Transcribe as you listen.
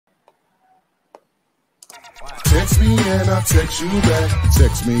text me and I'll text you back.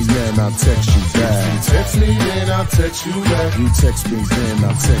 Text me and I'll text you back. Text me then I'll text you back. You text me then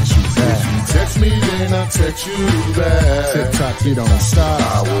I'll text you back. Text me then I'll text you back. TikTok, you don't stop.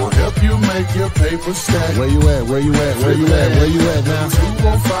 I will help you make your paper stack. Where you at? Where you at? Where you at? Where you at now?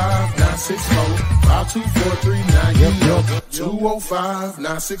 205-964-52439. You know.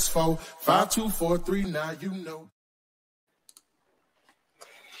 205-964-52439. You know.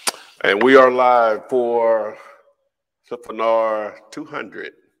 And we are live for Flippinar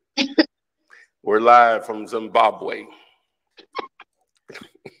 200. We're live from Zimbabwe.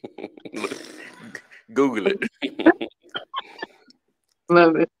 Google it.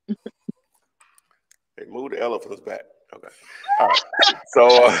 Love it. Hey, move the elephants back. Okay. All right. So,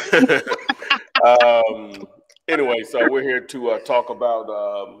 anyway, so we're here to talk about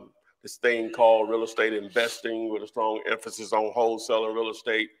this thing called real estate investing with a strong emphasis on wholesaling real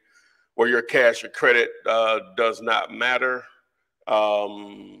estate, where your cash or credit does not matter.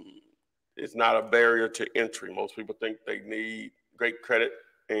 It's not a barrier to entry. Most people think they need great credit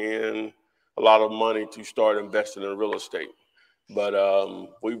and a lot of money to start investing in real estate. But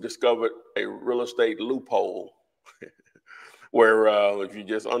we've discovered a real estate loophole where if you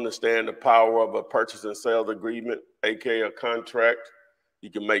just understand the power of a purchase and sales agreement, aka a contract, you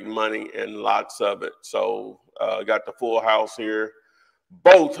can make money and lots of it. So I got the full house here.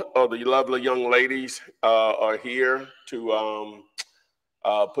 Both of the lovely young ladies are here to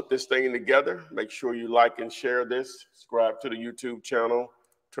put this thing together. Make sure you like and share this. Subscribe to the YouTube channel.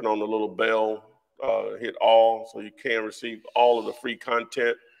 Turn on the little bell. Hit all so you can receive all of the free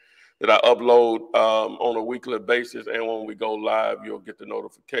content that I upload on a weekly basis. And when we go live, you'll get the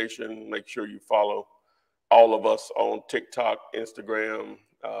notification. Make sure you follow all of us on TikTok, Instagram,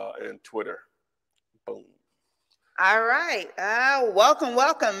 and Twitter. Boom. All right. Welcome.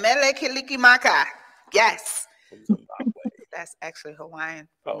 Mele Kilikimaka. Yes. That's actually Hawaiian.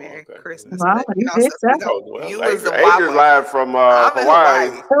 Merry Christmas. Wow, you was the Adrian's live from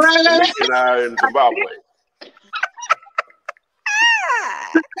Hawaii. And in Zimbabwe.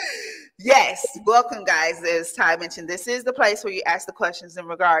 Yes. Welcome, guys. As Ty mentioned, this is the place where you ask the questions in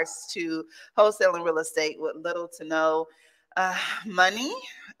regards to wholesaling real estate with little to no money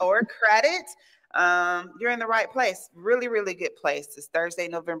or credit. You're in the right place. Really, really good place. It's Thursday,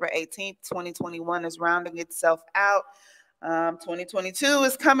 November 18th, 2021 is rounding itself out. 2022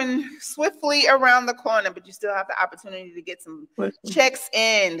 is coming swiftly around the corner, but you still have the opportunity to get some checks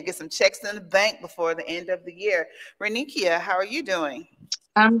in, to get some checks in the bank before the end of the year. Renikia, how are you doing?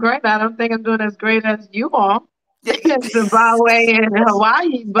 I'm great. I don't think I'm doing as great as you all in Zimbabwe and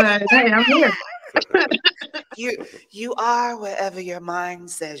Hawaii, but hey, I'm here. You are wherever your mind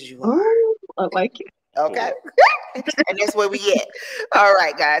says you are. Ooh, I like it. Okay. And that's where we at. All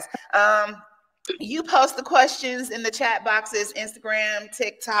right, guys. You post the questions in the chat boxes, Instagram,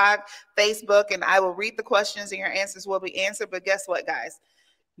 TikTok, Facebook, and I will read the questions and your answers will be answered. But guess what, guys?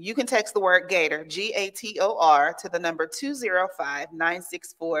 You can text the word Gator, Gator, to the number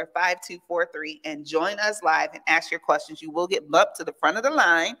 205-964-5243 and join us live and ask your questions. You will get bumped to the front of the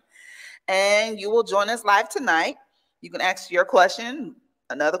line and you will join us live tonight. You can ask your question,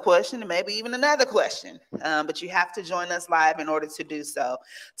 another question, and maybe even another question. But you have to join us live in order to do so.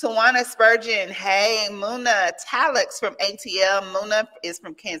 Tawana Spurgeon, hey, Muna Talix from ATL. Muna is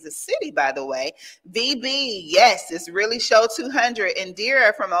from Kansas City, by the way. VB, yes, it's really show 200.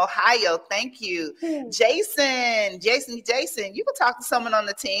 Indira from Ohio, thank you. Jason, you can talk to someone on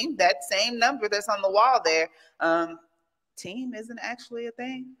the team. That same number that's on the wall there. Team isn't actually a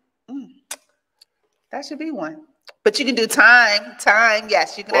thing. That should be one. But you can do time.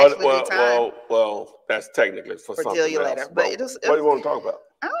 Yes, you can actually do time. Well, that's technically for something deal you else. later. But what do you want to talk about?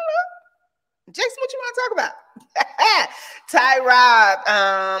 I don't know. Jason, what you want to talk about? Ty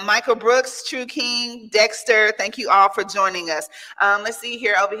Rob, Michael Brooks, True King, Dexter, thank you all for joining us. Let's see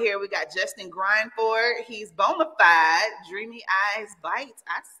here. Over here, we got Justin Grindford. He's bona fide. Dreamy Eyes Bites.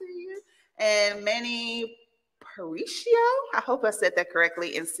 I see you. And Manny Horatio, I hope I said that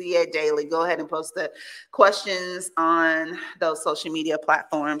correctly, and CA Daily. Go ahead and post the questions on those social media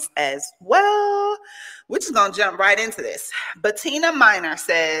platforms as well. We're just going to jump right into this. Bettina Miner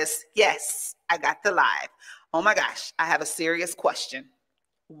says, yes, I got the live. Oh my gosh, I have a serious question.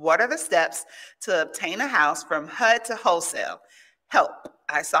 What are the steps to obtain a house from HUD to wholesale? Help.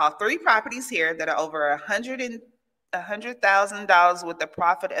 I saw 3 properties here that are over $100,000 with a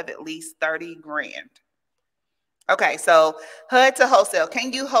profit of at least 30 grand. Okay, so HUD to wholesale.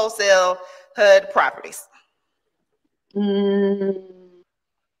 Can you wholesale HUD properties?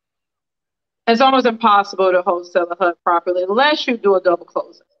 It's almost impossible to wholesale a HUD properly unless you do a double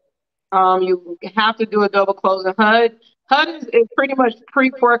closing. You have to do a double closing. HUD is pretty much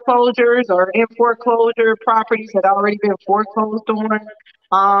pre-foreclosures or in foreclosure properties that already been foreclosed on.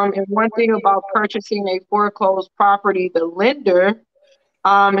 And one thing about purchasing a foreclosed property, the lender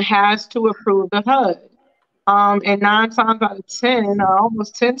has to approve the HUD. And 9 times out of 10, or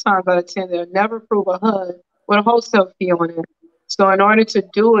almost 10 times out of 10, they'll never approve a HUD with a wholesale fee on it. So in order to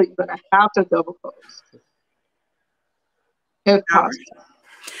do it, you're going to have to double close, if All right. possible.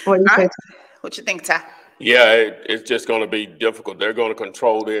 What do you All say? right. What you think, Ty? Yeah, it's just going to be difficult. They're going to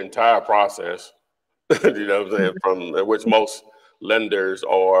control the entire process. You know what I'm saying? From which most lenders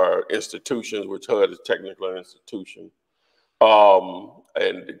or institutions, which HUD is technically an institution,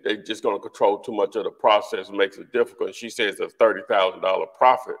 and they're just going to control too much of the process, makes it difficult. She says a $30,000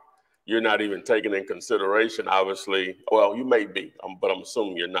 profit. You're not even taking in consideration, obviously. Well, you may be, but I'm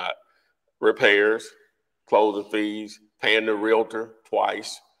assuming you're not. Repairs, closing fees, paying the realtor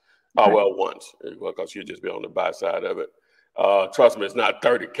twice. Well, once, because you'll just be on the buy side of it. Trust me, it's not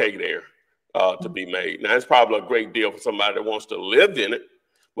 $30K there to be made. Now, it's probably a great deal for somebody that wants to live in it,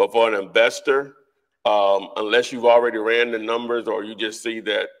 but for an investor, unless you've already ran the numbers or you just see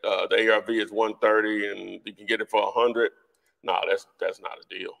that the ARV is 130 and you can get it for 100, no, that's not a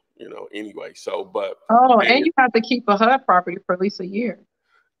deal, anyway. So, but And you have to keep a HUD property for at least a year.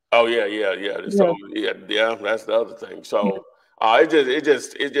 Oh yeah. So yeah, that's the other thing. So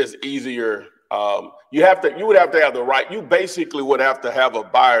it's just easier. You would have to have the right. You basically would have to have a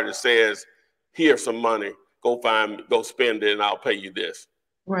buyer that says, "Here's some money. Go spend it, and I'll pay you this."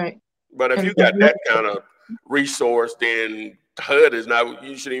 Right. But if you got that kind of resource, then HUD is not.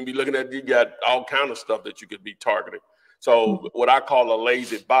 You shouldn't even be looking at. You got all kind of stuff that you could be targeting. So what I call a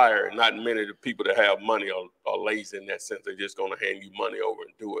lazy buyer, not many of the people that have money are lazy in that sense. They're just going to hand you money over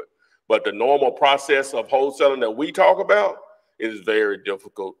and do it. But the normal process of wholesaling that we talk about is very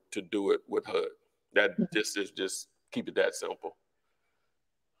difficult to do it with HUD. That just keep it that simple.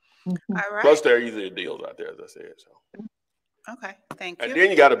 All right. Plus, there are easier deals out there, as I said. So. Okay, thank you. And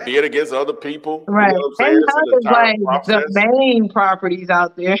then you got to bid against other people. Right. You know what I'm saying? And HUD is like the main properties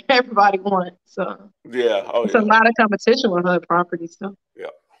out there. Everybody wants. So yeah. It's a lot of competition with HUD properties. So. Yeah.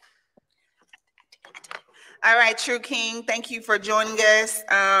 All right, True King, thank you for joining us.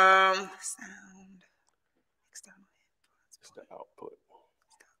 Sound. External output.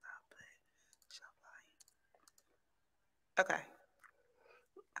 Okay.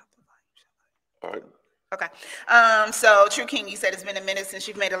 All right. Okay. So True King, you said it's been a minute since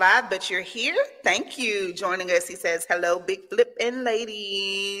you've made a live, but you're here. Thank you joining us. He says, hello, big flipping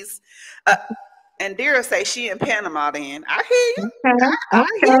ladies. And Dira say she in Panama then. I hear you. Okay. I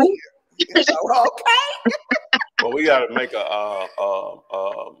hear you. So, okay. Well, we got to make a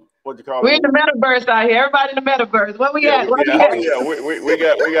what do you call it? We're in the metaverse out here. Everybody in the metaverse. What we at? We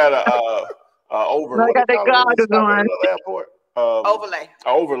got a overlay. I got that goggles on. Airport.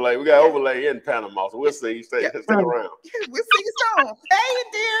 Overlay. We got overlay in Panama, so we'll see. Stick around. We'll see you soon. Hey,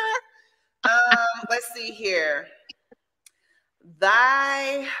 dear. Let's see here.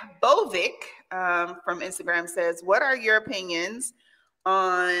 Thy Bovic from Instagram says, "What are your opinions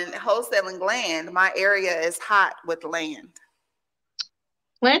on wholesaling land? My area is hot with land."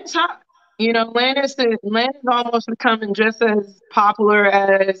 Land's hot. Land is almost becoming just as popular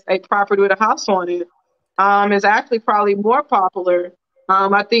as a property with a house on it. It's actually probably more popular.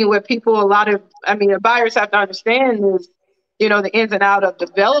 I think what the buyers have to understand is, the ins and outs of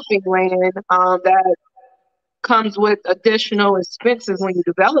developing land that comes with additional expenses when you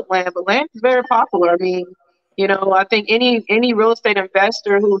develop land. But land is very popular. I think any real estate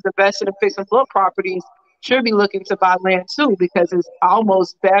investor who's invested in fix and flip properties should be looking to buy land too, because it's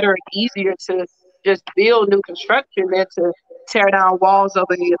almost better and easier to just build new construction than to tear down walls of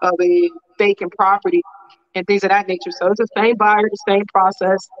a vacant property and things of that nature. So it's the same buyer, the same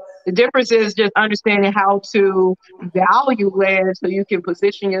process. The difference is just understanding how to value land so you can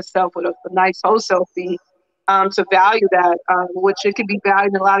position yourself with a nice wholesale fee to value that, which it can be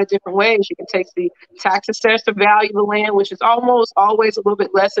valued in a lot of different ways. You can take the tax assessor value the land, which is almost always a little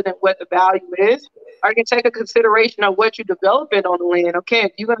bit less than what the value is. Or you can take a consideration of what you're developing on the land. Okay,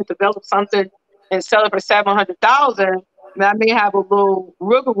 if you're going to develop something and sell it for $700,000, I may have a little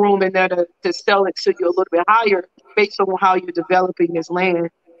wiggle room in there to sell it to you a little bit higher based on how you're developing this land.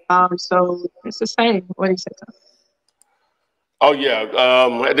 So it's the same. What do you say, Tom? Oh, yeah.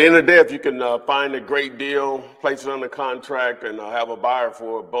 At the end of the day, if you can find a great deal, place it under contract, and have a buyer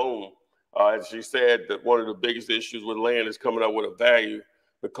for it, boom. As she said, that one of the biggest issues with land is coming up with a value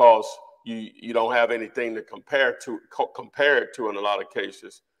because you don't have anything to compare it to in a lot of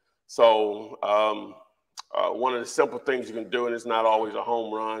cases. So one of the simple things you can do, and it's not always a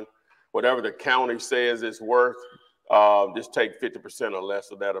home run, whatever the county says it's worth, just take 50% or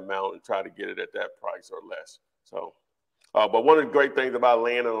less of that amount and try to get it at that price or less. So, but one of the great things about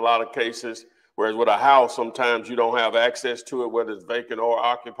land in a lot of cases, whereas with a house, sometimes you don't have access to it, whether it's vacant or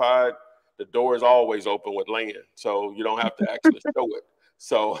occupied, the door is always open with land. So you don't have to actually show it.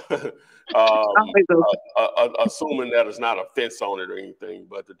 So assuming that it's not a fence on it or anything,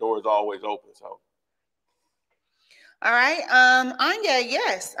 but the door is always open. So. All right. Anya,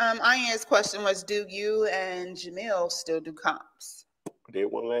 yes. Anya's question was, do you and Jamil still do comps? I did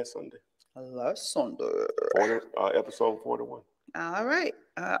one last Sunday. Last Sunday. Episode 41. All right.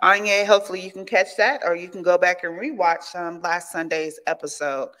 Anya, hopefully you can catch that, or you can go back and rewatch last Sunday's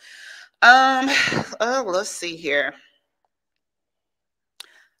episode. Let's see here.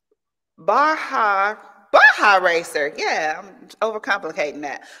 Baja Racer. Yeah, I'm overcomplicating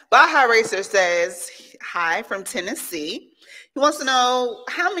that. Baja Racer says, hi from Tennessee. He wants to know,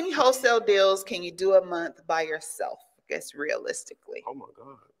 how many wholesale deals can you do a month by yourself? I guess realistically. Oh my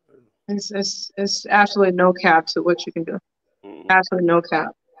God. It's absolutely no cap to what you can do. Mm-hmm. Absolutely no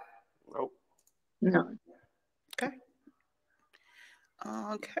cap. Nope. No. Okay.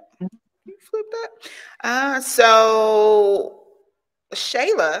 You flip that. So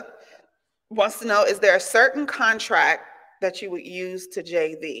Shayla wants to know, is there a certain contract that you would use to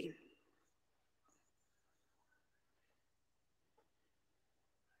JV?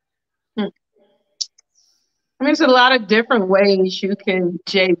 I mean, there's a lot of different ways you can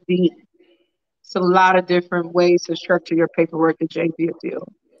JV. It's a lot of different ways to structure your paperwork to JV a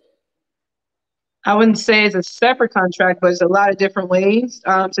deal. I wouldn't say it's a separate contract, but it's a lot of different ways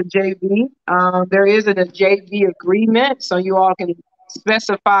to JV. There isn't a JV agreement, so you all can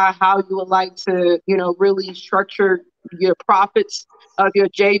specify how you would like to, really structure your profits of your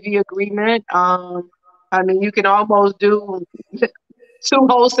JV agreement. I mean, you can almost do 2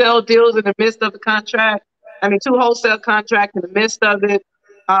 wholesale deals in the midst of the contract. I mean, 2 wholesale contracts in the midst of it.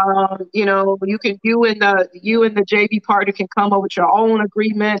 You and the JV partner can come up with your own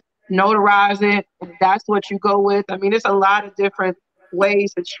agreement, notarize it, and that's what you go with. I mean, there's a lot of different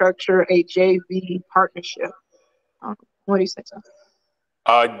ways to structure a JV partnership. What do you say, sir?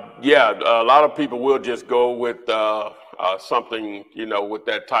 Yeah, a lot of people will just go with something, with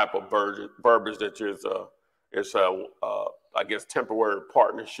that type of verbiage that is I guess, temporary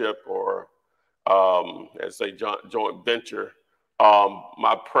partnership or, as a joint venture.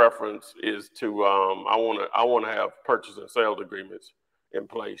 My preference is to I want to have purchase and sales agreements in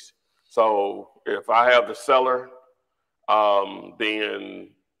place. So if I have the seller,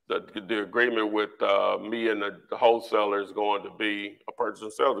 then the agreement with me and the wholesaler is going to be a purchase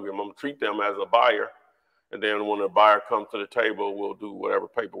and sales agreement. I'm going to treat them as a buyer, and then when the buyer comes to the table, we'll do whatever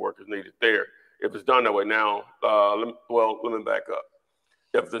paperwork is needed there. If it's done that way now, let me back up.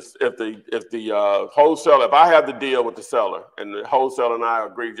 If the wholesaler, if I have the deal with the seller and the wholesaler and I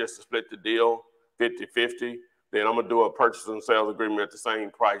agree just to split the deal 50-50, then I'm gonna do a purchase and sales agreement at the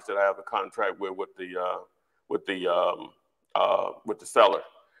same price that I have the contract with the seller.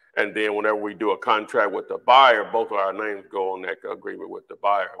 And then whenever we do a contract with the buyer, both of our names go on that agreement with the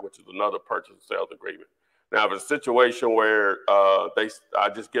buyer, which is another purchase and sales agreement. Now, if it's a situation where I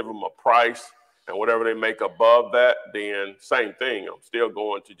just give them a price and whatever they make above that, then same thing. I'm still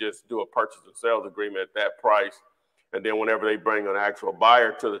going to just do a purchase and sales agreement at that price. And then whenever they bring an actual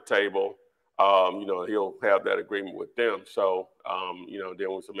buyer to the table, he'll have that agreement with them. So, then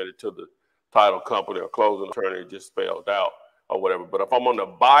we submit it to the title company or closing attorney, just spelled out or whatever. But if I'm on the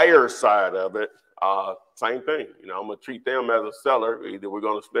buyer side of it, same thing. I'm going to treat them as a seller. Either we're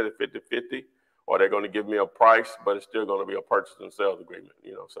going to split it 50-50 or they're going to give me a price, but it's still going to be a purchase and sales agreement,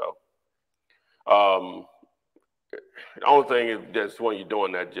 so. The only thing is just when you're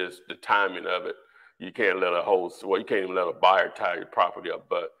doing that, just the timing of it. You can't let you can't even let a buyer tie your property up,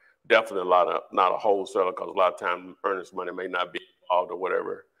 but definitely not a wholesaler, because a lot of times earnest money may not be involved or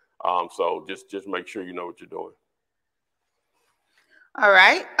whatever. So just make sure you know what you're doing. All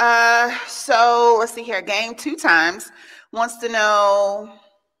right. So let's see here. Game 2 times wants to know,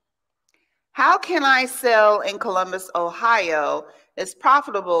 how can I sell in Columbus, Ohio? It's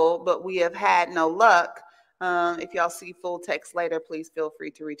profitable, but we have had no luck. If y'all see full text later, please feel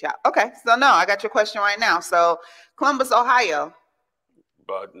free to reach out. Okay, so no, I got your question right now. So Columbus, Ohio.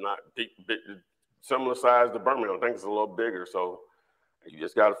 But not deep, similar size to Birmingham. I think it's a little bigger. So you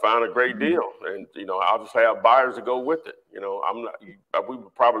just got to find a great deal. And, I'll just have buyers to go with it. We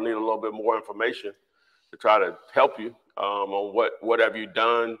would probably need a little bit more information to try to help you on what have you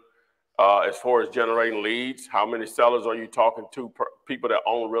done as far as generating leads. How many sellers are you talking to, people that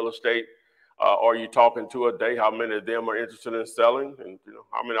own real estate? are you talking to a day? How many of them are interested in selling? And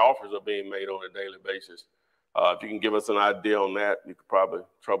how many offers are being made on a daily basis? If you can give us an idea on that, you could probably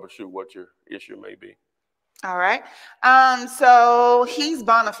troubleshoot what your issue may be. All right. So he's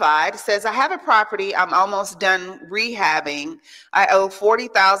bona fide. Says, I have a property I'm almost done rehabbing. I owe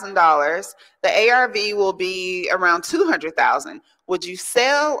 $40,000. The ARV will be around $200,000. Would you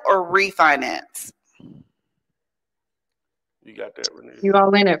sell or refinance? You got that, Renee? You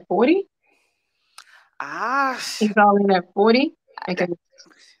all in at 40? He's all in at 40? Okay.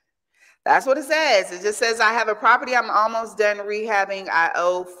 That's what it says. It just says, I have a property I'm almost done rehabbing. I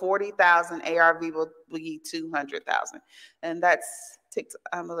owe $40,000. ARV will be $200,000. And that's TikTok,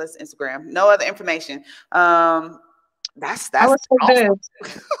 that's Instagram. No other information. That's awesome.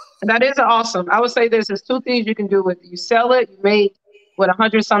 That is awesome. I would say there's two things you can do with it. You sell it, you make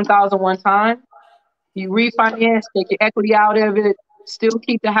 $100-some thousand one time. You refinance, take your equity out of it, still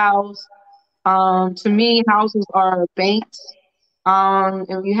keep the house. To me, houses are banks. And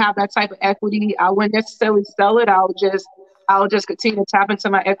when you have that type of equity, I wouldn't necessarily sell it. I'll just continue to tap into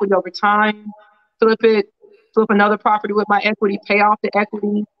my equity over time, flip another property with my equity, pay off the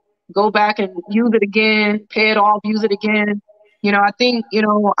equity, go back and use it again, pay it off, use it again. I think,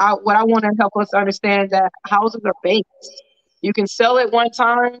 what I want to help us understand that houses are banks. You can sell it one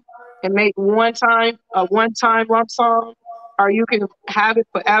time and make a one-time lump sum, or you can have it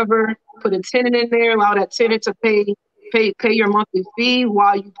forever, put a tenant in there, allow that tenant to pay your monthly fee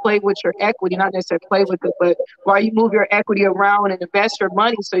while you play with your equity, not necessarily play with it, but while you move your equity around and invest your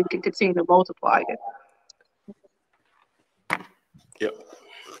money so you can continue to multiply it. Yep.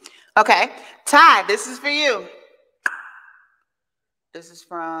 Okay. Ty, this is for you. This is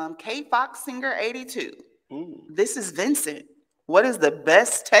from K Fox Singer 82. This is Vincent. What is the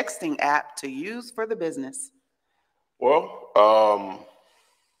best texting app to use for the business? Well, I'm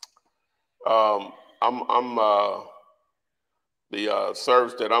the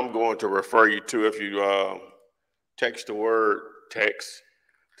service that I'm going to refer you to. If you text the word text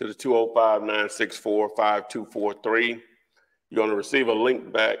to the 205-964-5243, you're going to receive a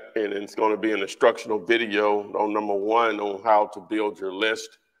link back, and it's going to be an instructional video on number one on how to build your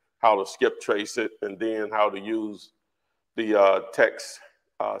list, how to skip trace it, and then how to use the text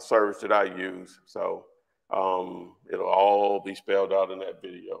service that I use. So it'll all be spelled out in that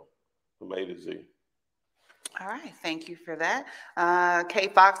video from A to Z. All right, thank you for that. K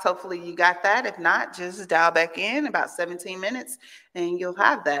Fox, hopefully you got that. If not, just dial back in about 17 minutes and you'll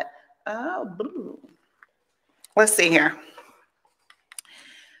have that. Let's see here.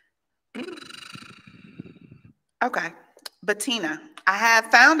 Okay, Bettina, I have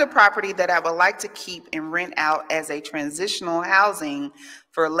found a property that I would like to keep and rent out as a transitional housing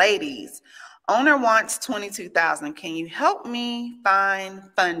for ladies. Owner wants $22,000. Can you help me find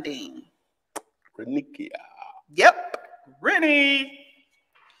funding? Renikia. Yep, Rennie.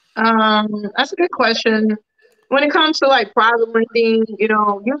 That's a good question. When it comes to like private lending,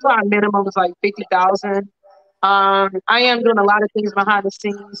 usually our minimum is like 50,000. I am doing a lot of things behind the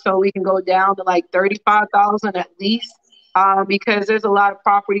scenes so we can go down to like 35,000 at least, because there's a lot of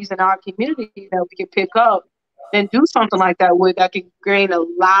properties in our community that we can pick up and do something like that with, that can gain a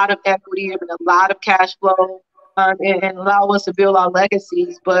lot of equity and a lot of cash flow, and allow us to build our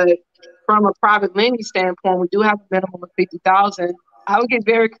legacies. But from a private lending standpoint, we do have a minimum of 50,000. I would get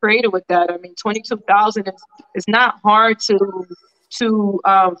very creative with that. I mean, 22,000 is not hard to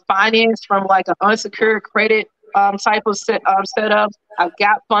finance from like an unsecured credit type of setup. I've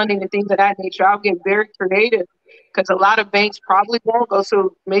got funding and things of that nature. I'll get very creative because a lot of banks probably won't go.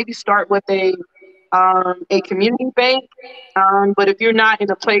 So maybe start with a community bank. But if you're not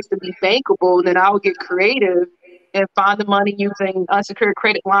in a place to be bankable, then I would get creative and find the money using unsecured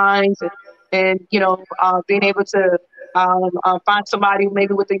credit lines and being able to find somebody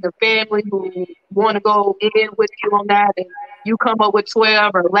maybe within your family who want to go in with you on that, and you come up with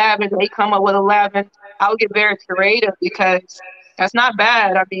 12 or 11, they come up with 11. I would get very creative because that's not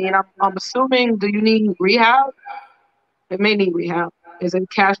bad. I mean, I'm assuming, do you need rehab? It may need rehab. Is it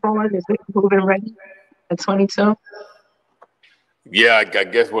cash flowing? Is it moving ready at 22? Yeah, I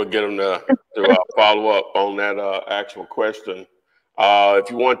guess we'll get them to follow up on that actual question. If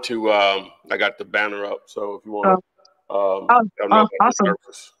you want to, I got the banner up. So if you want to, awesome.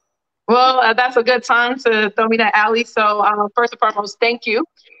 Well, that's a good time to throw me that alley. So first and foremost, thank you.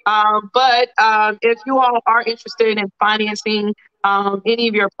 But if you all are interested in financing any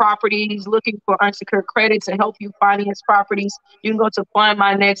of your properties, looking for unsecured credit to help you finance properties, you can go to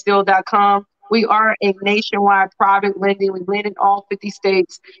fundmynextdeal.com. We are a nationwide private lending. We lend in all 50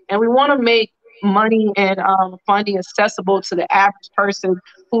 states, and we want to make money and funding accessible to the average person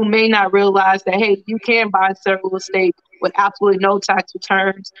who may not realize that, hey, you can buy and sell real estate with absolutely no tax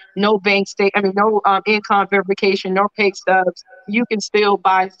returns, no no income verification, no pay stubs. You can still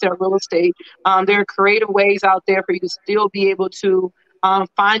buy and sell real estate. There are creative ways out there for you to still be able to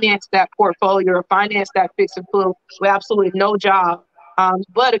finance that portfolio or finance that fix and flip with absolutely no job.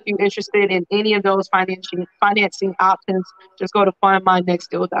 But if you're interested in any of those financing options, just go to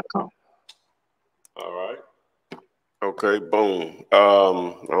findmynextdeal.com. All right. Okay, boom. I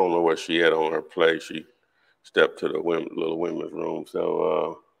don't know what she had on her plate. She stepped to the little women's room.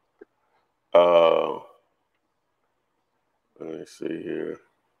 So let me see here.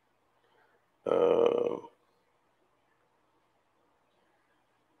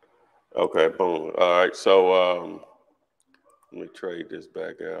 Okay, boom. All right, so let me trade this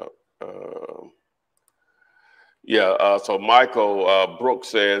back out. So Michael Brooks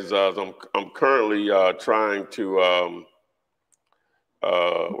says, I'm currently trying to,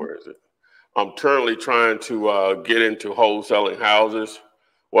 where is it? I'm currently trying to get into wholesaling houses.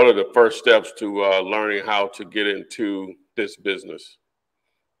 What are the first steps to learning how to get into this business?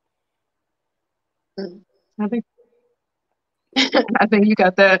 I think I think you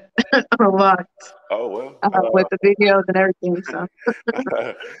got that a lot. Oh, well. With the videos and everything. So.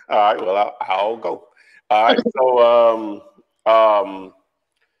 All right. Well, I'll go. All right.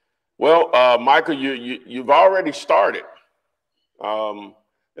 So, Michael, you've already started.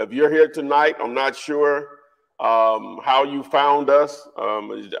 If you're here tonight, I'm not sure how you found us. I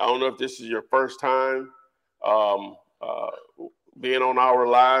don't know if this is your first time being on our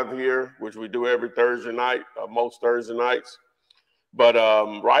live here, which we do every Thursday night, most Thursday nights. But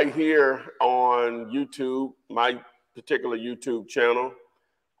right here on YouTube, my particular YouTube channel,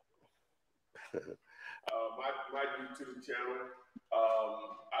 my YouTube channel,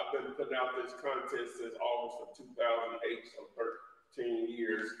 I've been putting out this content since August of 2008, so 13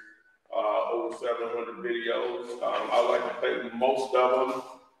 years, over 700 videos. I like to think most of them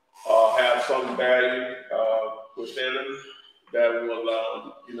have some value within them that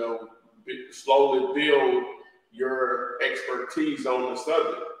will, slowly build your expertise on the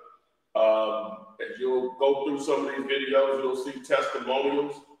subject. As you'll go through some of these videos, you'll see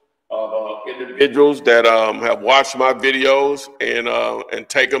testimonials of individuals that have watched my videos and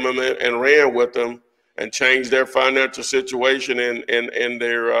taken them and ran with them and changed their financial situation and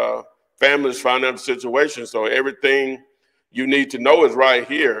their family's financial situation. So everything you need to know is right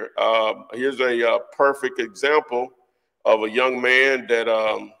here. Here's a perfect example of a young man that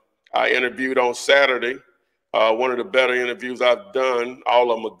I interviewed on Saturday. One of the better interviews I've done.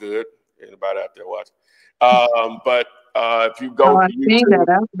 All of them are good. Anybody out there watching? But if you go to YouTube,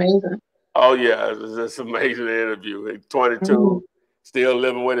 that's amazing. Oh yeah, it's an amazing interview. He's 22, still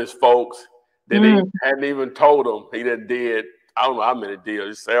living with his folks. Then he hadn't even told them he did. I don't know how many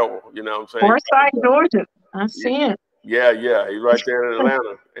deals, several. You know what I'm saying? Forsyth, Georgia. I see it. Yeah, he's right there in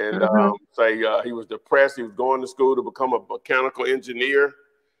Atlanta. And he was depressed. He was going to school to become a mechanical engineer.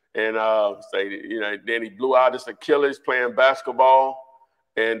 And then he blew out his Achilles playing basketball,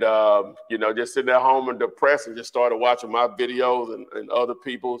 and just sitting at home and depressed, and just started watching my videos and other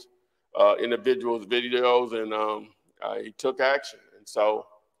people's individuals' videos, and he took action. And so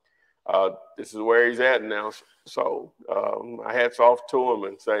this is where he's at now. So I hats off to him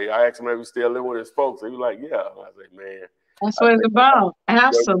and I asked him if he's still living with his folks. He was like, yeah. I said, man. That's what it's about.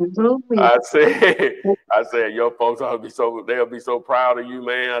 Absolutely. I said, your folks they'll be so proud of you,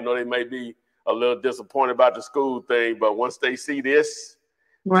 man. I know they may be a little disappointed about the school thing, but once they see this,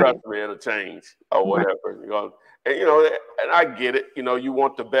 trust me, it'll change or whatever. And I get it. You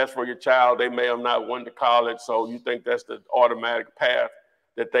want the best for your child. They may have not went to college, so you think that's the automatic path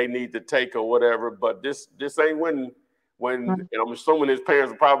that they need to take or whatever. But this ain't when and I'm assuming his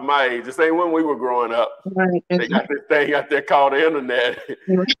parents are probably my age. This ain't when we were growing up. Right. They got this thing out there called the internet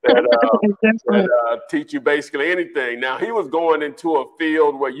that teach you basically anything. Now, he was going into a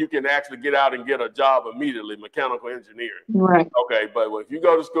field where you can actually get out and get a job immediately, mechanical engineering. Right. Okay, but if you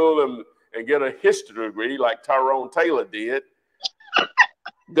go to school and get a history degree like Tyrone Taylor did,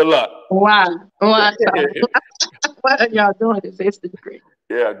 good luck. Wow. What are y'all doing this history degree?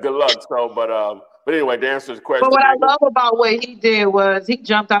 Yeah, good luck. So, but anyway, to answer his question. But what I love about what he did was he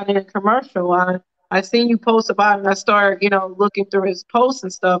jumped out in a commercial. I seen you post about it, and I started, looking through his posts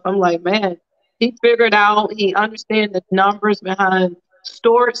and stuff. I'm like, man, he figured out, he understands the numbers behind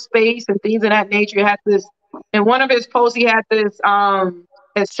storage space and things of that nature. He had this, in one of his posts, he had this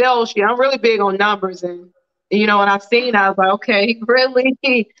Excel sheet. I'm really big on numbers, and when I was like, okay,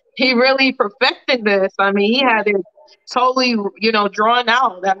 he really perfected this. I mean, he had it totally, you know, drawn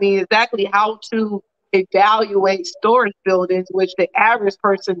out. I mean, exactly how to evaluate storage buildings, which the average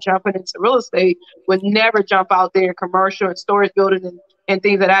person jumping into real estate would never jump out there, commercial and storage buildings and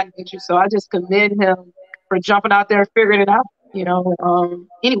things of that nature. So I just commend him for jumping out there and figuring it out, you know,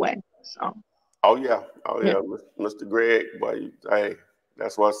 anyway. So. Oh yeah, Mr. Greg, boy, hey,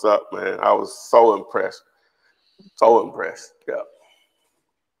 that's what's up, man. I was so impressed, Yeah.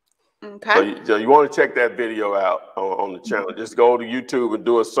 Okay. So you want to check that video out on the channel? Just go to YouTube and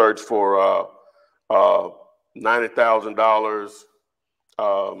do a search for $90,000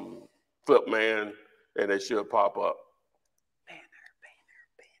 Flip Man, and they should pop up. Banner.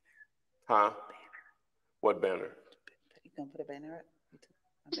 Huh? Banner. What banner? You gonna put a banner up? You took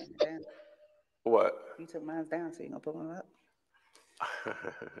my banner down. What? You took mine down, so you gonna put one up?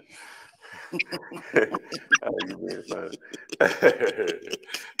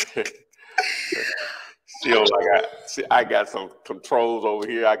 I got some controls over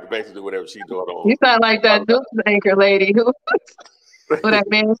here. I can basically do whatever she's doing on. You sound like that news anchor lady who that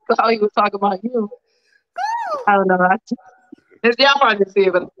man he was talking about you. I don't know. Y'all probably didn't see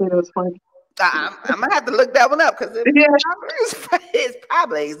it, but it was funny. I'm gonna have to look that one up because it's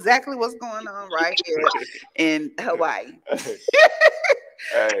probably exactly what's going on right here in Hawaii. Hey,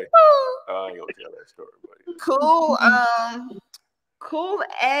 I ain't gonna tell that story, buddy. Cool. Cool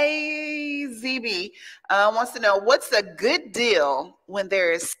AZB wants to know what's a good deal when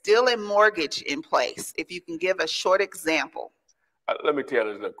there is still a mortgage in place. If you can give a short example. Let me tell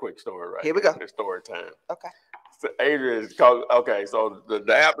you a quick story. Right here we go. It's story time. Okay. So Adrian is called. Okay, so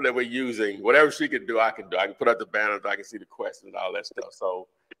the app that we're using, whatever she can do, I can do. I can put up the banners, I can see the questions, all that stuff. So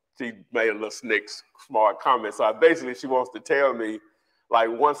she made a little smart comment. So basically, she wants to tell me, like,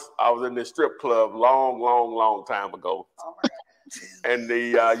 once I was in this strip club long time ago. Oh my God. And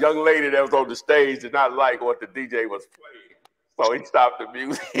the young lady that was on the stage did not like what the DJ was playing. So he stopped the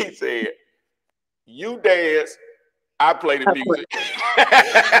music. He said, "You dance, I play the music."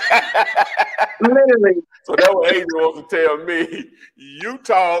 Literally. So that's what Adrian wants to tell me. You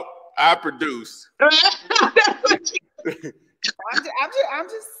talk, I produce. I'm just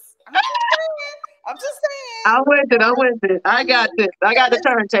saying. I'm with it. I got this. I got the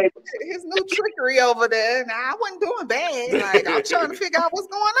turntable. His new trickery over there. Now, I wasn't doing bad. Like, I'm trying to figure out what's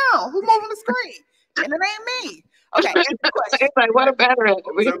going on. Who's moving the screen? And it ain't me. Okay, answer the question. It's like, what a better at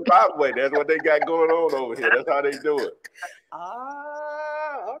Zimbabwe. That's what they got going on over here. That's how they do it.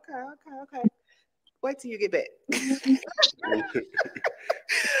 Oh, okay. Wait till you get back.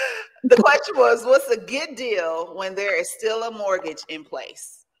 The question was, what's a good deal when there is still a mortgage in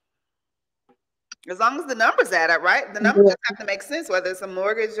place? As long as the numbers add up, right? The numbers just have to make sense, whether it's a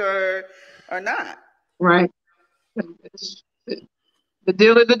mortgage or not. Right. The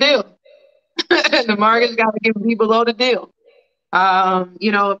deal is the deal. The mortgage got to give people below the deal.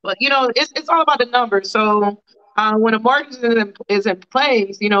 It's all about the numbers. So when a mortgage is in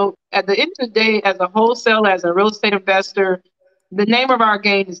place, at the end of the day, as a wholesaler, as a real estate investor, the name of our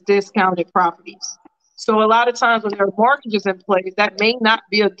game is discounted properties. So a lot of times when there are mortgages in place, that may not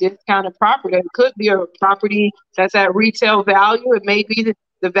be a discounted property. It could be a property that's at retail value. It may be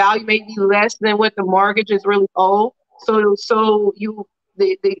the value may be less than what the mortgage is really owed. So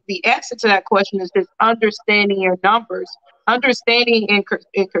the answer to that question is just understanding your numbers, understanding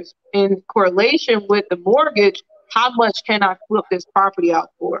in correlation with the mortgage, how much can I flip this property out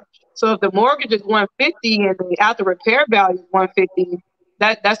for? So if the mortgage is 150 and the after repair value is 150,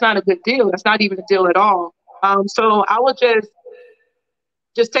 that's not a good deal. That's not even a deal at all. So I would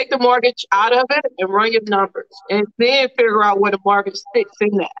just take the mortgage out of it and run your numbers, and then figure out where the mortgage sits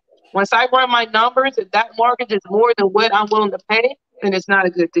in that. Once I run my numbers, if that mortgage is more than what I'm willing to pay, then it's not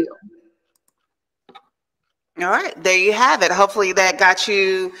a good deal. All right, there you have it. Hopefully that got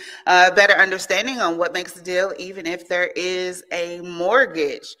you a better understanding on what makes the deal, even if there is a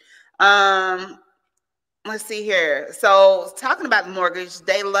mortgage. Let's see here. So talking about the mortgage,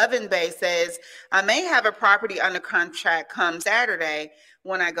 Day Lovin Bay says, I may have a property under contract come Saturday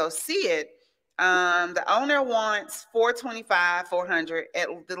when I go see it. The owner wants $425,400 at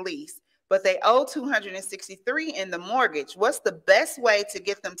the lease, but they owe $263 in the mortgage. What's the best way to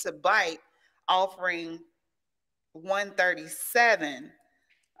get them to bite, offering $137?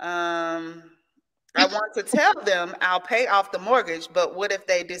 I want to tell them I'll pay off the mortgage, but what if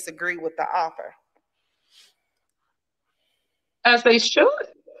they disagree with the offer? As they should.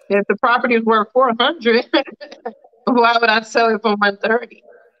 If the property is worth $400, why would I sell it for $130?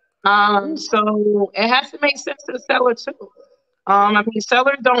 So it has to make sense to the seller too.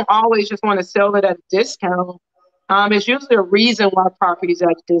 Sellers don't always just want to sell it at a discount. It's usually a reason why property is at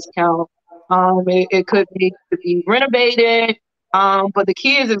a discount. It could be to be renovated. But the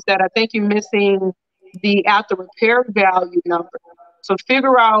key is that I think you're missing the after repair value number. So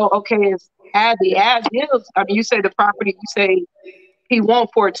figure out, okay, is the ad is, I mean, you say the property, you say he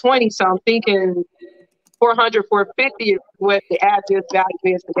wants 420, so I'm thinking 400, 450 is what the as is value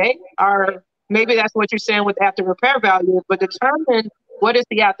is today. Or maybe that's what you're saying with after repair value, but determine what is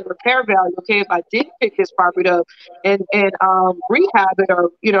the after repair value. Okay, if I did pick this property up and rehab it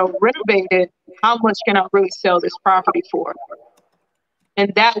or renovate it, how much can I really sell this property for?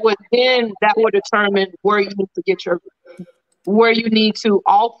 And that would determine where you need to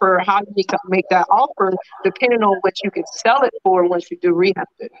offer, how you need to make that offer, depending on what you can sell it for once you do rehab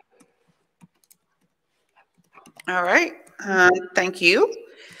it. All right. Thank you.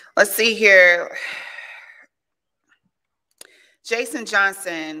 Let's see here. Jason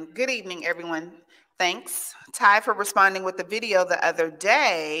Johnson. Good evening, everyone. Thanks, Ty, for responding with the video the other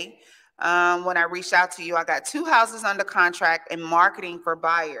day. When I reached out to you, I got 2 houses under contract and marketing for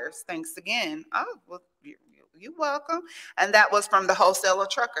buyers. Thanks again. Oh, well, you're welcome. And that was from the wholesaler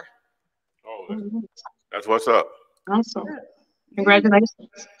trucker. Oh, that's what's up. Awesome.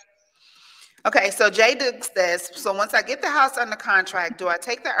 Congratulations. Okay, so Jay Dukes says, so once I get the house under contract, do I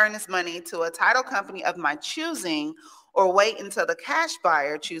take the earnest money to a title company of my choosing or wait until the cash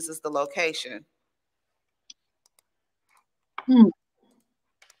buyer chooses the location?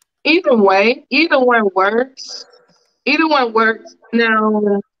 Either way, either one works. Either one works.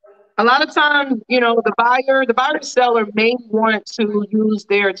 Now, a lot of times, the buyer seller may want to use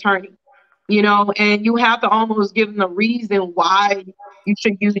their attorney, and you have to almost give them the reason why you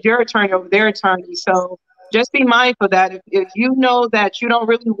should use your attorney over their attorney. So just be mindful of that. If you know that you don't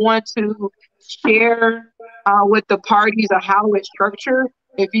really want to share with the parties or how it's structured,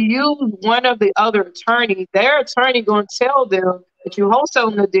 if you use one of the other attorneys, their attorney going to tell them that you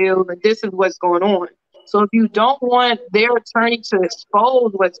wholesaling the deal and this is what's going on. So if you don't want their attorney to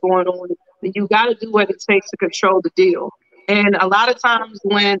expose what's going on, then you got to do what it takes to control the deal. And a lot of times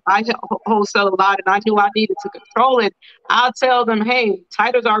when I wholesale a lot and I knew I needed to control it, I'll tell them, hey,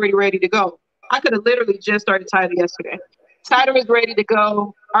 title's already ready to go. I could have literally just started title yesterday. Title is ready to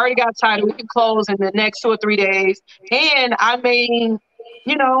go. I already got title. We can close in the next 2 or 3 days. And I may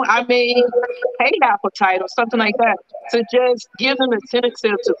pay half a title, something like that, to just give them incentive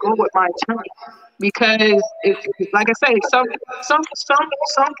to go with my attorney. Because like I say, some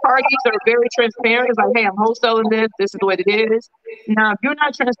parties are very transparent. It's like, hey, I'm wholesaling this. This is what it is. Now, if you're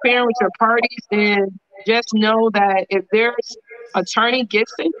not transparent with your parties, then just know that if their attorney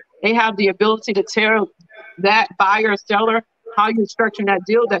gets it, they have the ability to tell that buyer or seller how you're structuring that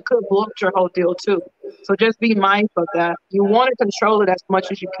deal that could blow up your whole deal too. So just be mindful of that. You want to control it as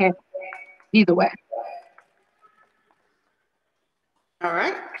much as you can, either way. All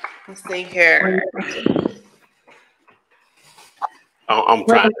right. Let's see here. I'm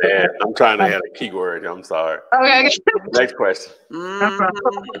trying to add a keyword. I'm sorry. Okay. Next question.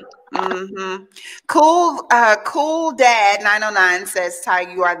 Cool Dad 909 says,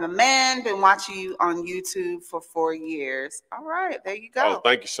 Ty, you are the man. Been watching you on YouTube for 4 years. All right, there you go. Oh,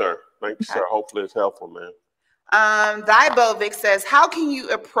 thank you, sir. Thank you, sir. Hopefully it's helpful, man. Thibovic says, how can you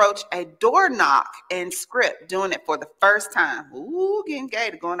approach a door knock in script doing it for the first time? Ooh, getting gay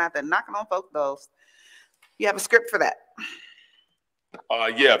to going out there knocking on folks' doors. You have a script for that?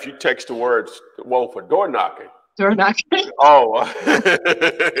 Yeah, if you text the words, for door knocking. Door knocking. Oh,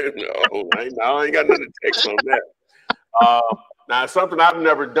 no, I ain't got nothing to text on that. Now, it's something I've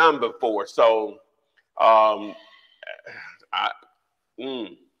never done before. So, that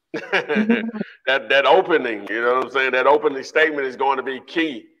opening, you know what I'm saying? That opening statement is going to be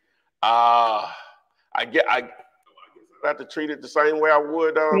key. I have to treat it the same way I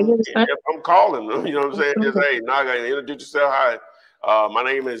would if I'm calling them. You know what I'm saying? Just, hey, now I got to introduce yourself. Hi. My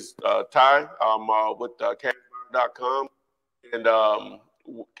name is Ty. I'm with cashbuyer.com and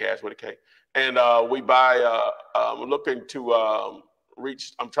cash with a K. And we buy, we're looking to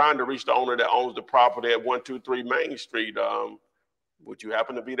I'm trying to reach the owner that owns the property at 123 Main Street. Would you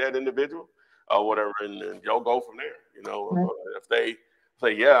happen to be that individual or whatever? And you'll go from there. You know, if they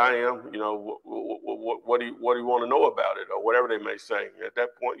say, yeah, I am, you know, what do you want to know about it or whatever they may say. At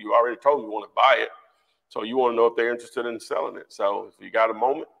that point, you already told them you want to buy it. So you want to know if they're interested in selling it. So if you got a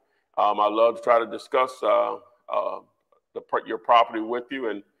moment, I'd love to try to discuss your property with you,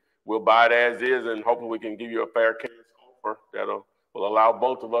 and we'll buy it as is, and hopefully we can give you a fair cash offer that will allow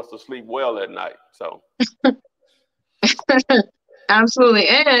both of us to sleep well at night. So absolutely.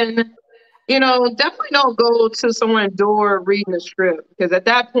 And definitely don't go to someone's door reading the script, because at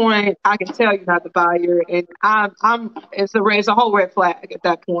that point I can tell you're not the buyer, and it's a whole red flag at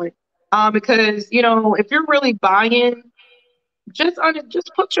that point. Because if you're really buying, just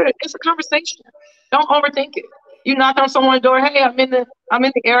it's a conversation. Don't overthink it. You knock on someone's door. Hey, I'm in the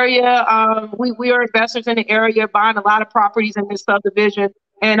area. We are investors in the area, buying a lot of properties in this subdivision,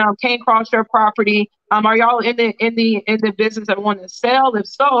 and came across your property. Are y'all in the business that want to sell? If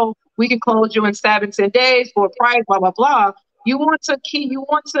so, we can close you in 7-10 days for a price. Blah blah blah. You want to keep. You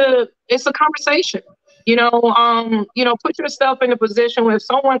want to. It's a conversation. Put yourself in a position where if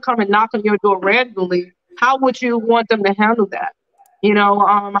someone come and knock on your door randomly, how would you want them to handle that?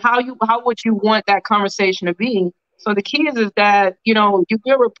 How would you want that conversation to be? So the key is that, you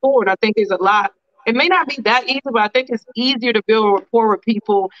build rapport. And I think there's a lot. It may not be that easy, but I think it's easier to build a rapport with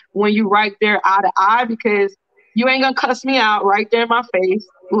people when you right there eye to eye, because you ain't gonna cuss me out right there in my face,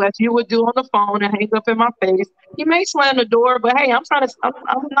 as you would do on the phone and hang up in my face. You may slam the door, but hey, I'm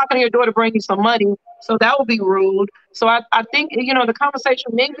knocking on your door to bring you some money. So that would be rude. So I think, the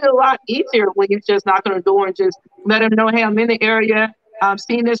conversation may be a lot easier when you just knock on the door and just let them know, hey, I'm in the area. I'm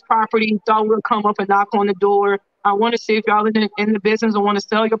seeing this property. Thought we'll come up and knock on the door. I want to see if y'all in the business and want to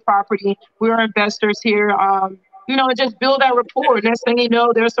sell your property. We're investors here. And just build that rapport. Next thing you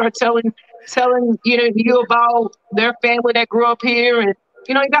know, they'll start telling you about their family that grew up here, and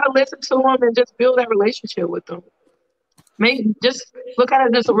you got to listen to them and just build that relationship with them. Maybe just look at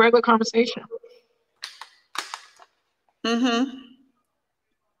it as a regular conversation.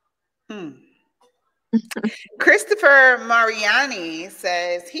 Christopher Mariani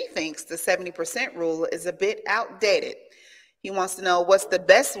says he thinks the 70% rule is a bit outdated. He wants to know what's the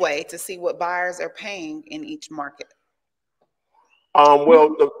best way to see what buyers are paying in each market.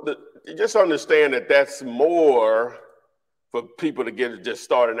 Well, just understand that that's more for people to get just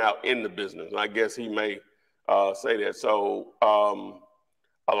starting out in the business. And I guess he may say that. So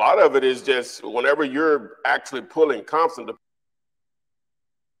a lot of it is just whenever you're actually pulling comps into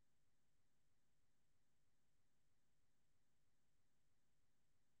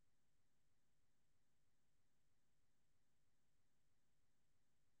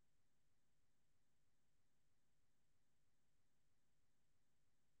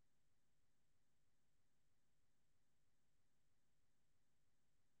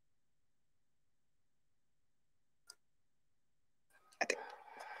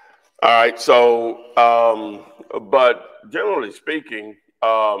All right. So, but generally speaking,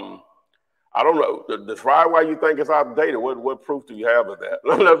 I don't know. Describe why you think it's outdated. What proof do you have of that?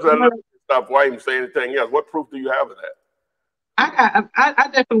 Stop waiting to say anything else. What proof do you have of that? I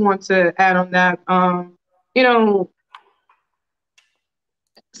definitely want to add on that.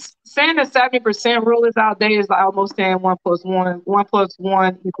 Saying the 70% rule is outdated is like almost saying 1 + 1 +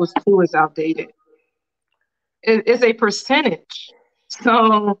 1 = 2 is outdated. It's a percentage.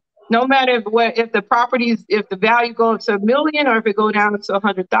 So no matter if the value goes to $1 million or if it go down to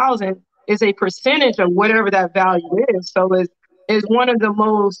 100,000, it's a percentage of whatever that value is. So it's one of the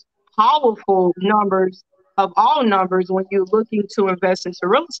most powerful numbers of all numbers when you're looking to invest into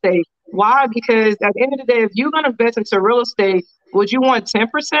real estate. Why? Because at the end of the day, if you're going to invest into real estate, would you want 10%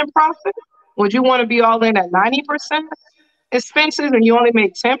 profit? Would you want to be all in at 90% expenses and you only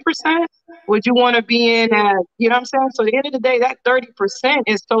make 10%? Would you want to be in at, you know what I'm saying? So at the end of the day, that 30%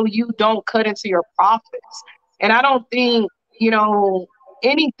 is so you don't cut into your profits. And I don't think,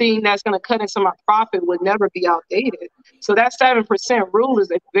 anything that's going to cut into my profit would never be outdated. So that 7% rule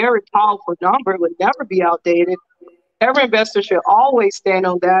is a very powerful number. It would never be outdated. Every investor should always stand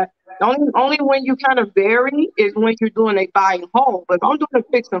on that. Only when you kind of vary is when you're doing a buy and hold. But if I'm doing a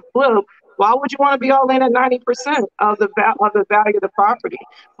fix and flip, why would you want to be all in at 90% of the value of the property?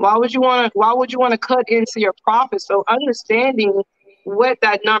 Why would you want to cut into your profit? So understanding what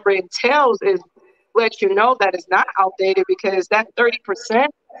that number entails is let you know that it's not outdated, because that 30%,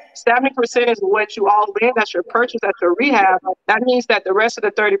 70% is what you all in. That's your purchase, that's your rehab. That means that the rest of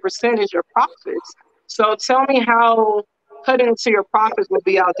the 30% is your profits. So tell me how cutting into your profits would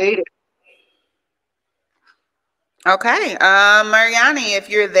be outdated. Okay. Mariani, if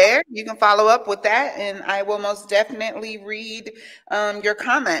you're there, you can follow up with that, and I will most definitely read your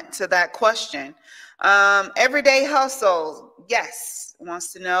comment to that question. Everyday Hustle, yes,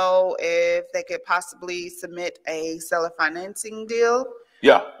 wants to know if they could possibly submit a seller financing deal.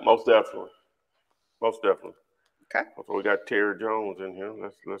 Yeah, most definitely. Most definitely. Okay. So we got Terry Jones in here.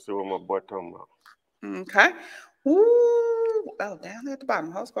 Let's see what my boy talking about. Okay. Ooh, oh, down there at the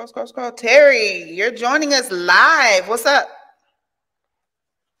bottom. Scroll. Terry, you're joining us live. What's up?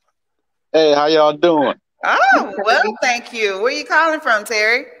 Hey, how y'all doing? Oh, well, thank you. Where are you calling from,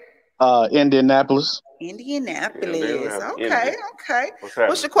 Terry? Indianapolis. Indianapolis. Okay.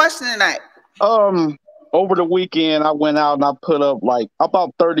 What's your question tonight? Over the weekend, I went out and I put up like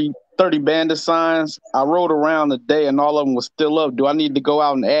about 30 30 bandit signs. I rode around today and all of them was still up. Do I need to go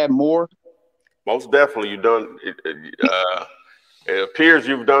out and add more? Most definitely, you've done it. It appears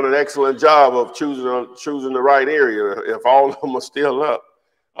you've done an excellent job of choosing the right area. If all of them are still up,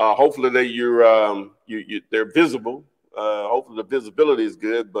 hopefully they're visible. Hopefully the visibility is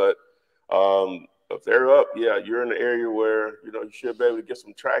good. But if they're up, yeah, you're in the area where you should be able to get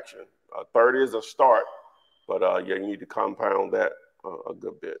some traction. 30 is a start, but yeah, you need to compound that a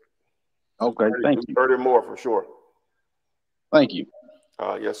good bit. Okay, thank you. 30 more for sure. Thank you.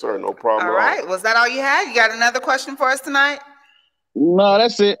 Yes, sir. No problem. All right. Was that all you had? You got another question for us tonight? No,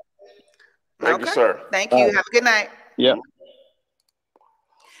 that's it. Thank you, sir. Thank you. Have a good night. Yeah.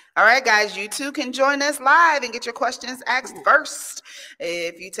 All right, guys, you too can join us live and get your questions asked first.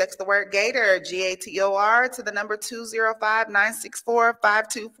 If you text the word Gator, Gator, to the number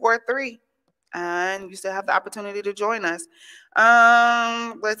 205-964-5243. And you still have the opportunity to join us.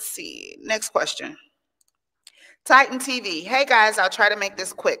 Let's see. Next question. Titan TV. Hey, guys, I'll try to make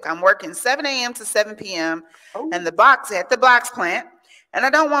this quick. I'm working 7 a.m. to 7 p.m. and at the box plant. And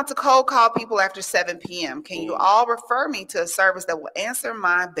I don't want to cold call people after 7 p.m. Can you all refer me to a service that will answer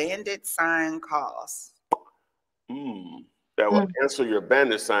my bandit sign calls? That will answer your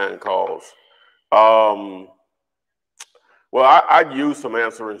bandit sign calls. Well, I use some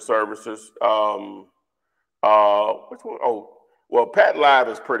answering services. Which one? Oh, well, Pat Live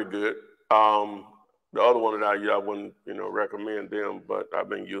is pretty good. The other one that I wouldn't recommend them, but I've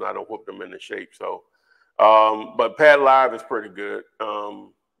been using. I don't whip them into shape. So, but Pat Live is pretty good.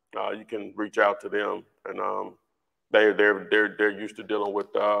 You can reach out to them, and they're used to dealing with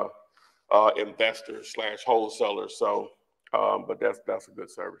investors / wholesalers. So, but that's a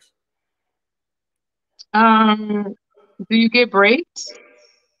good service. Do you get breaks?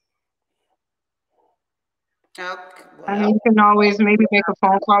 Okay, well. I mean, you can always maybe make a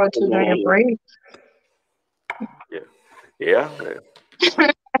phone call or two during your break. Yeah.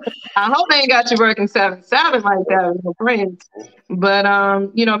 I hope they ain't got you working 7/7 like that with no breaks. But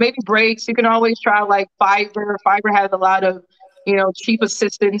maybe breaks. You can always try like Fiverr. Fiverr has a lot of cheap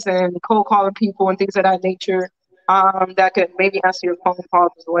assistance and cold calling people and things of that nature. That could maybe answer your phone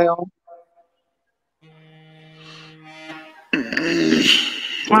calls as well.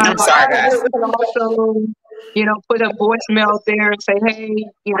 I'm sorry, guys. You can also, put a voicemail there and say, hey,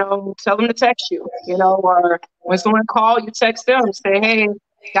 tell them to text you, or when someone calls, you text them, say, hey,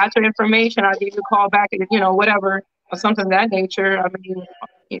 got your information, I'll give you a call back, and whatever, or something of that nature. I mean,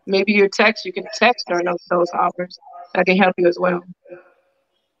 maybe you can text during those hours. That can help you as well.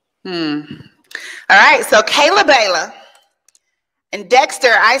 All right, so Kayla Baylor and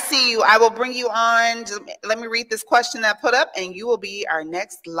Dexter, I see you. I will bring you on. Just let me read this question that I put up, and you will be our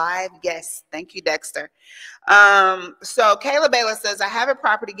next live guest. Thank you, Dexter. So Kayla Baylor says, I have a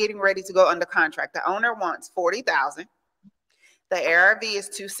property getting ready to go under contract. The owner wants $40,000. The ARV is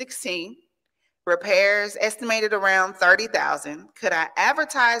 $216. Repairs estimated around $30,000. Could I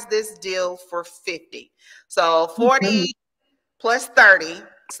advertise this deal for $50,000? So 40 plus 30,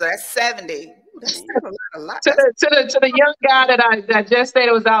 so that's 70. That's a lot. To the young guy that just said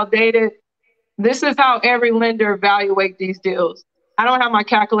it was outdated, this is how every lender evaluates these deals. I don't have my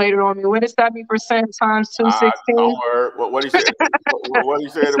calculator on me. What is 70% times 216? What he said? What he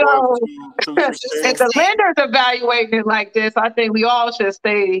said So, it was 216. If the lender's evaluating it like this, I think we all should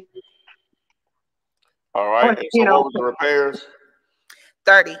stay. All right. So what was the repairs?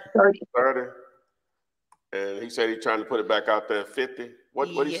 30. And he said he's trying to put it back out there at 50. What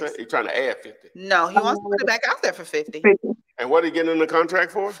he said? He's trying to add 50. No, he wants to put it back out there for 50. And what are he getting in the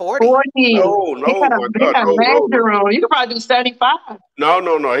contract for? 40. No. He got major room. You can probably do 75.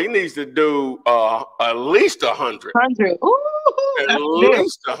 No. He needs to do at least 100. 100. Ooh, at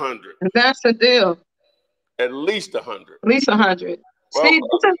least 100. That's the deal. At least 100. At least 100. Well, see,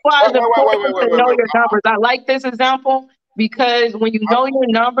 this is why it's important to know your numbers. I like this example because when you know your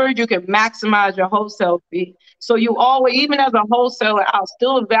numbers, you can maximize your wholesale fee. So you always, even as a wholesaler, I'll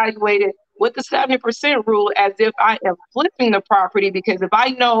still evaluate it with the 70% rule as if I am flipping the property, because if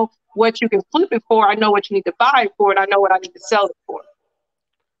I know what you can flip it for, I know what you need to buy it for, and I know what I need to sell it for.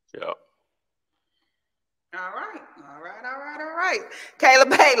 Yeah. All right. Kayla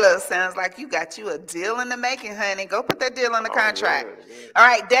Baylor, sounds like you got you a deal in the making, honey. Go put that deal on the contract. Yeah. All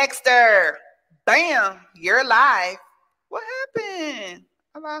right, Dexter. Bam, you're live. What happened?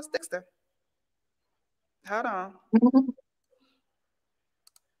 I lost Dexter. Hold on.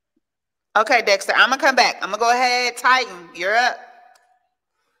 Okay, Dexter, I'm going to come back. I'm going to go ahead. Titan, you're up.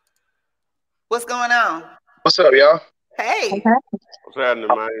 What's going on? What's up, y'all? Hey. What's happening,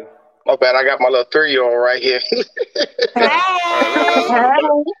 man? My bad, I got my little 3-year-old right here. Hey.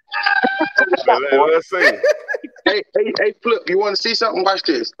 Let's see. Hey, Flip, you want to see something? Watch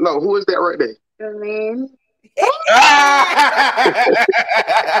this. No, who is that right there? The man. I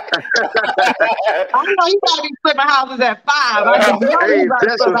I know you gotta be flipping houses at 5. I just know Hey, you gotta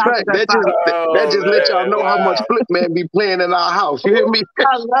that's flip a houses fact. at 5. That just let y'all know how much wow. Flip Man be playing in our house. You hear me?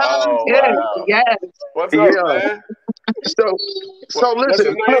 I love it. Wow. Yes. What's up, Yeah. man? So What's listen,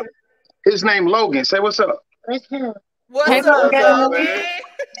 his name? his name Logan. Say what's up. What's Hey, up, Logan.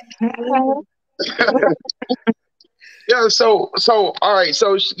 Logan? Yeah, so all right,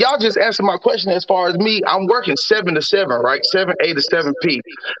 so y'all just answered my question. As far as me, I'm working 7 to 7, right? 7 A to 7 P.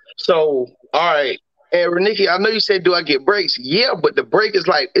 So all right, and Reniki, I know you said, do I get breaks? Yeah, but the break is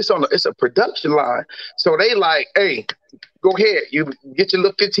like it's a production line. So they like, hey, go ahead, you get your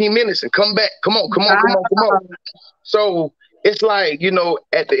little 15 minutes and come back. Come on. So it's like,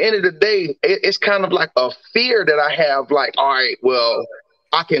 at the end of the day, it's kind of like a fear that I have. Like, all right, well,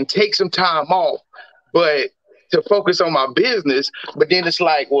 I can take some time off, but to focus on my business. But then it's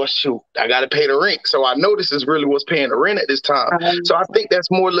like, well, shoot, I got to pay the rent. So I know this is really what's paying the rent at this time. So I think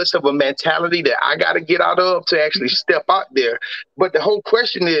that's more or less of a mentality that I got to get out of to actually step out there. But the whole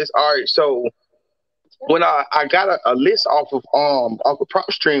question is, all right, so when I got a list off of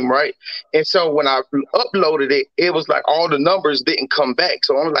PropStream, right? And so when I uploaded it, it was like all the numbers didn't come back.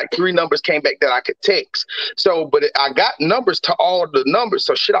 So only like 3 numbers came back that I could text. So, but I got numbers to all the numbers.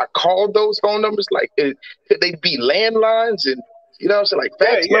 So should I call those phone numbers? Like, could they be landlines and so like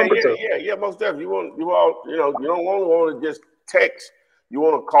fax numbers? Yeah, most definitely. You don't want to just text. You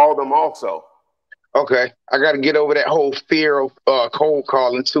want to call them also. Okay, I got to get over that whole fear of cold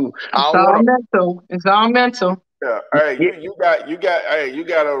calling too. It's all mental. Yeah. Hey, you got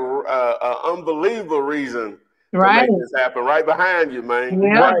a unbelievable reason to make this happen right behind you, man.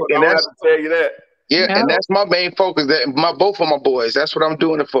 Yeah. Right, and I have to tell you that. Yeah, and that's my main focus. That both of my boys. That's what I'm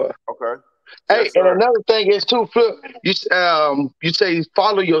doing it for. Okay. Hey, Yes, and another thing is too, Flip. You say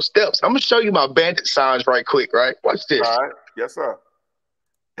follow your steps. I'm gonna show you my bandit signs right quick. Right, watch this. All right. Yes, sir.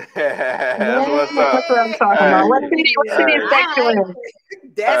 That's what's up. That's what I'm talking about. What city and state you in?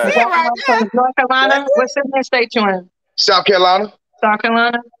 That's it right there. North Carolina? What city and state you in? South Carolina. South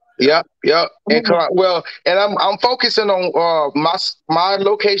Carolina? Yep. And and I'm focusing on my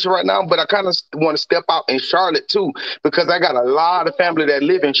location right now, but I kind of want to step out in Charlotte too, because I got a lot of family that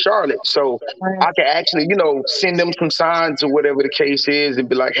live in Charlotte, so I can actually send them some signs or whatever the case is, and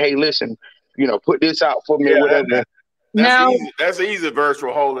be like, hey, listen, put this out for me or whatever. That's easy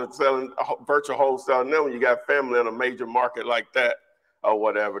virtual wholesaling. Now when you got family in a major market like that or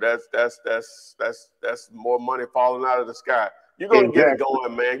whatever, that's more money falling out of the sky. You're gonna get it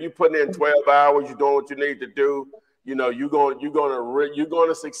going, man. You putting in 12 hours. You're doing what you need to do. You're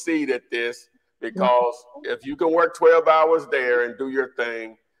gonna succeed at this, because if you can work 12 hours there and do your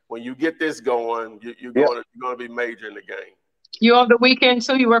thing, when you get this going, you're gonna be major in the game. You on the weekend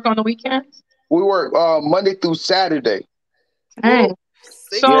too? You work on the weekends? We work Monday through Saturday. Dang.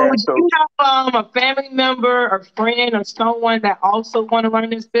 So do you have a family member or friend or someone that also want to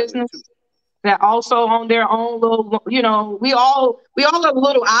run this business? That also on their own little, we all are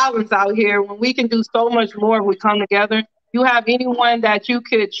little islands out here. When we can do so much more if we come together. You have anyone that you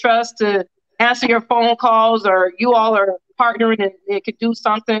could trust to answer your phone calls, or you all are partnering and could do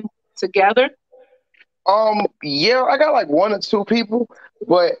something together? Yeah, I got like 1 or 2 people,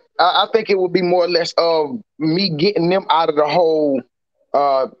 but I think it would be more or less of me getting them out of the whole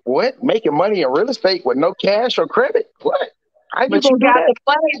making money in real estate with no cash or credit. What? But you got to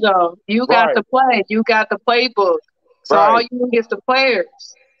play though. You got to play. You got the playbook. So all you need is the players.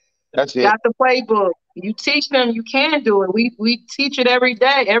 That's it. You got the playbook. You teach them. You can do it. We teach it every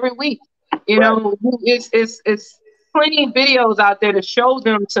day, every week. It's plenty of videos out there to show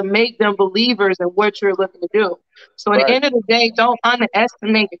them, to make them believers in what you're looking to do. So at the end of the day, don't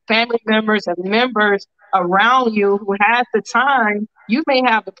underestimate the family members and members around you who have the time. You may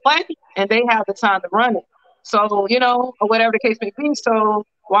have the play and they have the time to run it. So, or whatever the case may be. So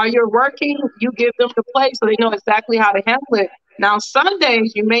while you're working, you give them the play so they know exactly how to handle it. Now,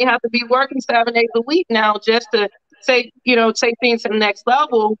 Sundays, you may have to be working 7 days a week now just to take things to the next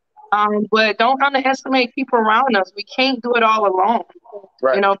level. But don't underestimate people around us. We can't do it all alone.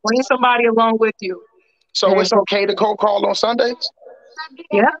 Right. Bring somebody along with you. So it's okay to cold call on Sundays?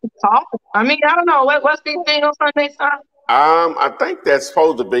 Yeah, talk. I mean, I don't know. What's the thing on Sundays, Tom? I think that's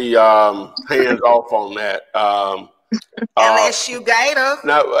supposed to be hands off on that. Unless you gator.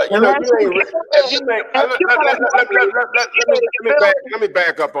 Now, let me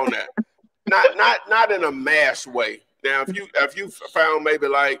back up on that. Not in a mass way. Now, if you found maybe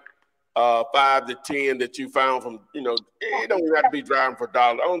like 5 to 10 that you found from, it don't even have to be driving for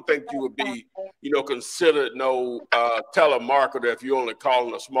dollars. I don't think you would be considered no telemarketer if you're only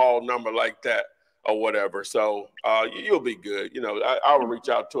calling a small number like that or whatever. So you'll be good. I will reach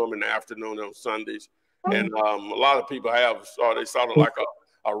out to them in the afternoon on Sundays. And a lot of people they sort of like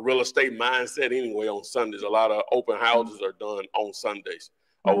a real estate mindset anyway on Sundays. A lot of open houses are done on Sundays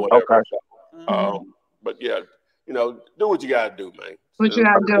or whatever. Okay. So, but yeah, do what you got to do, man. What you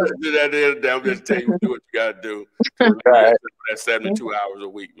gotta do? I'm just telling you, do what you got to do. That 72 hours a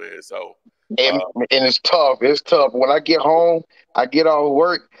week, man. So. And it's tough. It's tough. When I get home, I get off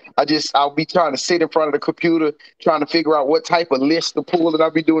work. I'll be trying to sit in front of the computer, trying to figure out what type of list to pull, and I'll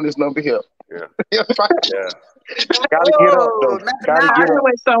be doing this number here. Yeah. Gotta get up though. Gotta get up.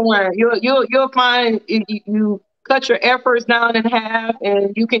 With someone, you'll find you cut your efforts down in half,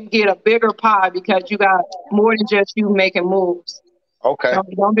 and you can get a bigger pie because you got more than just you making moves. Okay.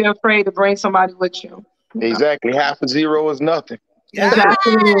 Don't be afraid to bring somebody with you. Exactly. Half a zero is nothing.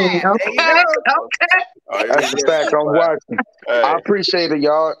 Exactly. Okay. That's the fact I'm watching. Hey. I appreciate it,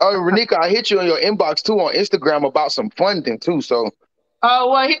 y'all. Oh, Renika, I hit you in your inbox too on Instagram about some funding too. So.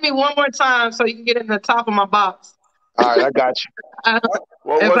 Oh, well, hit me one more time so you can get in the top of my box. All right, I got you.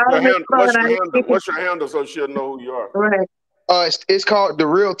 What's your handle so she'll know who you are? Right. It's called The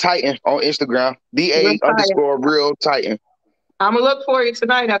Real Titan on Instagram. DA_Real Titan. I'm gonna look for you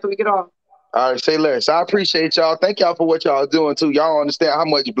tonight after we get off. All right, say less. I appreciate y'all. Thank y'all for what y'all are doing too. Y'all understand how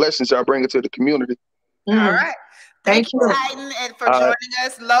much blessings y'all bringing to the community. All right. Thank you, you. Titan, and for joining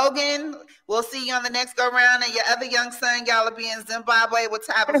us. Logan, we'll see you on the next go round. And your other young son, y'all will be in Zimbabwe with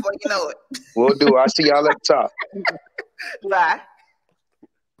Ty before you know it. We'll do. I see y'all at the top. Bye.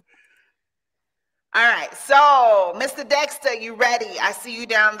 All right. So, Mr. Dexter, you ready? I see you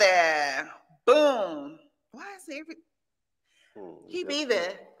down there. Boom. Why is he be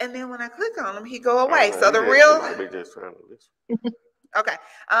there, and then when I click on him, he go away. So the real. Okay.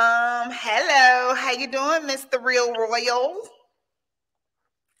 Hello. How you doing, Mr. Real Royal?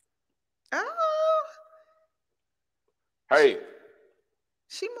 Oh. Hey.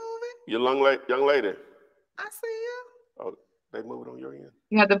 She moving. Young lady. I see you. Oh, they moving on your end.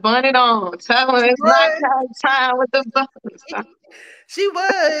 You had the bonnet on. Tell her it's not time with the bonnet. She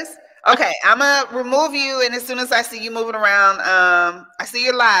was. Okay, I'm gonna remove you, and as soon as I see you moving around, I see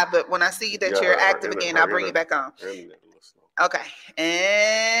you're live, but when I see that you're active again, I'll bring you back on. Okay,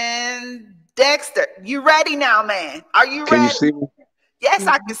 and Dexter, you ready now, man? Are you ready? Can you see me? Yes,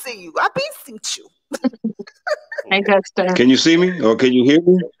 I can see you. I beat you. Hey, Dexter. Can you see me or can you hear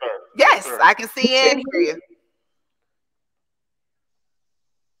me? Yes, I can see and hear you.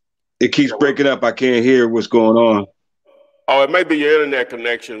 It keeps breaking up. I can't hear what's going on. Oh, it may be your internet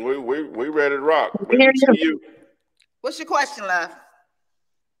connection. We ready to rock. We see you. What's your question, love?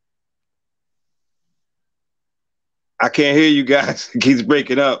 I can't hear you guys. It keeps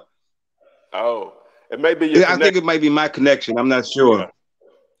breaking up. Oh, it may be your I think it might be my connection. I'm not sure.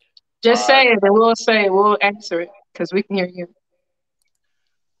 Just say it, and we'll say it. We'll answer it because we can hear you.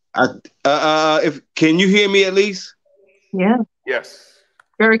 Can you hear me at least? Yeah. Yes.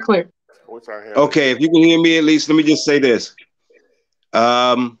 Very clear. Okay, if you can hear me at least, let me just say this.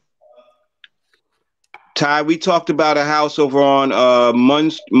 Ty, we talked about a house over on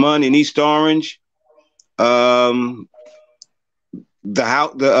Munn in East Orange. The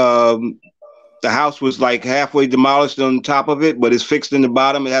house was like halfway demolished on top of it, but it's fixed in the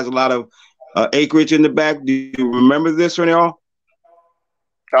bottom. It has a lot of acreage in the back. Do you remember this or y'all?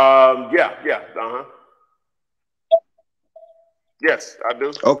 Yeah. Yes, I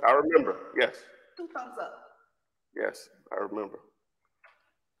do. Okay. I remember. Yes. 2 thumbs up. Yes, I remember.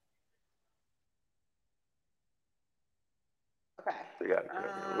 Okay. We got to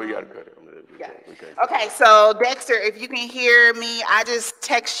cut it. Okay, so Dexter, if you can hear me, I just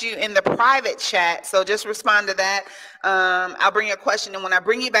text you in the private chat. So just respond to that. I'll bring your question. And when I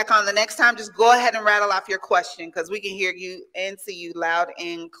bring you back on the next time, just go ahead and rattle off your question because we can hear you and see you loud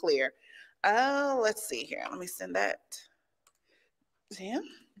and clear. Let's see here. Let me send that. Yeah,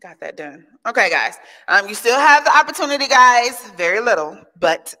 got that done. Okay, guys. You still have the opportunity, guys. Very little,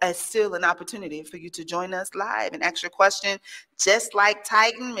 but it's still an opportunity for you to join us live and ask your question, just like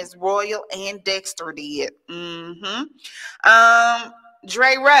Titan, Ms. Royal, and Dexter did.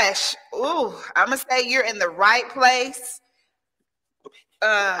 Dre Rush. Ooh, I'm gonna say you're in the right place.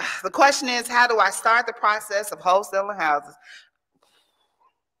 The question is, how do I start the process of wholesaling houses?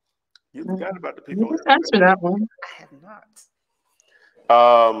 You forgot about the people. Just answer that one. I have not.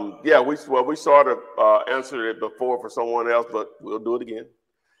 Yeah, we sort of answered it before for someone else, but we'll do it again.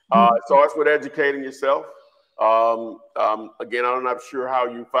 It starts with educating yourself. Again, I'm not sure how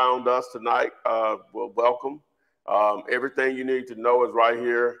you found us tonight. Well, welcome. Everything you need to know is right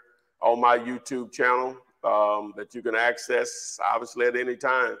here on my YouTube channel that you can access, obviously, at any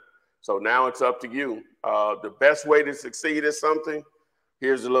time. So now it's up to you. The best way to succeed at something,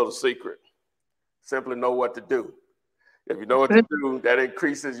 here's a little secret. Simply know what to do. If you know what to do, that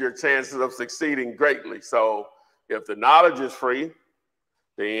increases your chances of succeeding greatly. So if the knowledge is free,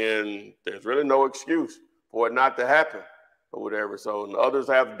 then there's really no excuse for it not to happen or whatever. So others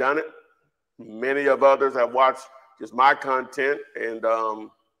have done it. Many of others have watched just my content and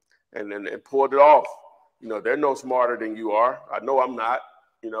pulled it off. You know, they're no smarter than you are. I know I'm not.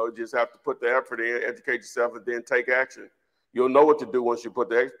 You know, you just have to put the effort in, educate yourself, and then take action. You'll know what to do once you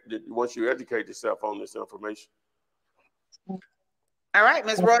educate yourself on this information. All right,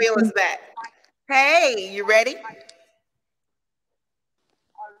 Ms. Royal is back. Hey, you ready?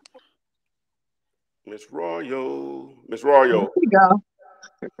 Miss Royal. Miss Royal. There you go.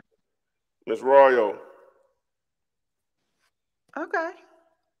 Miss Royal. Okay.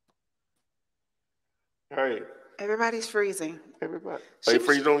 Hey. Everybody's freezing. Everybody. Are you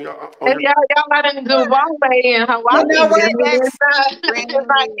freezing on y'all? And y'all got to do Wholesaling in Hawaii. You know what? It's not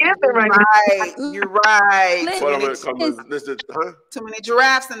giving right now. You're right. Too many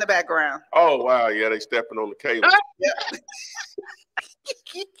giraffes in the background. Oh, wow. Yeah, they stepping on the cable.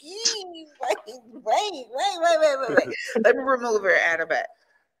 Wait. Let me remove her out of it.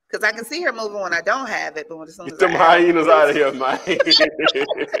 Because I can see her moving when I don't have it, but as soon as get them hyenas out of here, man.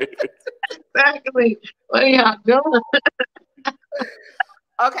 Exactly. What are y'all doing?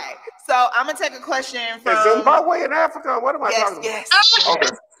 Okay, so I'm gonna take a question from Zimbabwe in Africa. What am I talking about? Yes. Okay.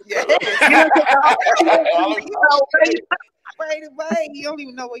 Wait, you don't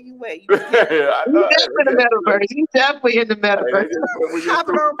even know where you at. He's definitely in the metaverse. He's definitely in the metaverse.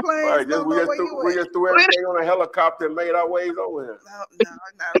 Hopping on planes. We just threw everything on a helicopter and made our ways over here. No.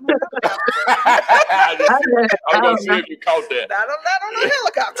 I'm going to see if you caught that. Not on a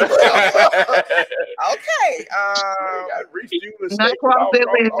helicopter. Okay. Not cross the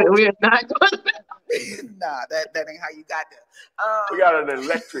Atlantic. We are not going to. Nah, that ain't how you got there. We got an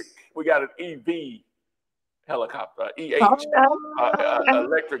electric. We got an EV. Helicopter,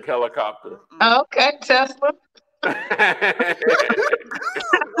 electric helicopter. Okay, Tesla. Wait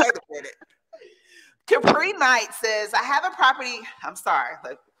a minute. Capri Knight says, I have a property. I'm sorry,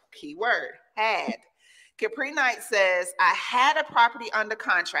 keyword, had. Capri Knight says, I had a property under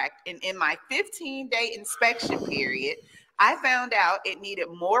contract, and in my 15-day inspection period, I found out it needed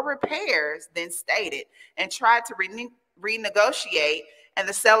more repairs than stated and tried to renegotiate. And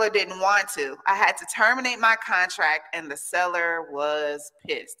the seller didn't want to. I had to terminate my contract, and the seller was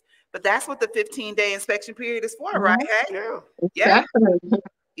pissed. But that's what the 15-day inspection period is for, right? Hey? Yeah.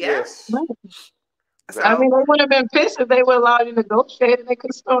 Yes. So, I mean, they would have been pissed if they would allow you to negotiate, and they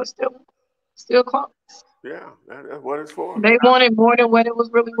could still close. Yeah, that's what it's for. They wanted more than what it was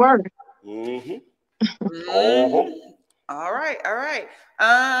really worth. All right.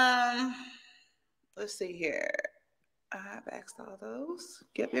 Let's see here. I've asked all those.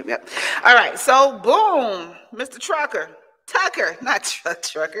 Yep. All right. So, boom, Mr. Tucker, not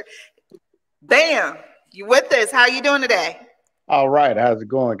Trucker. Bam, you with us? How you doing today? All right. How's it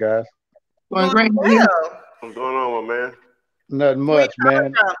going, guys? Going great. What's going on, my man? Nothing much,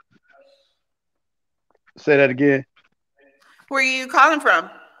 man. Say that again. Where are you calling from?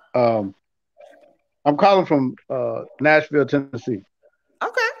 I'm calling from Nashville, Tennessee.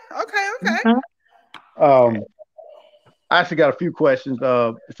 Okay. I actually got a few questions.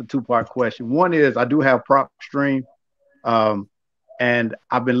 It's a two-part question. One is I do have PropStream, and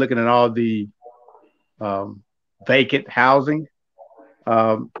I've been looking at all the vacant housing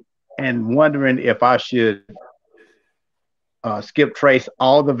and wondering if I should skip trace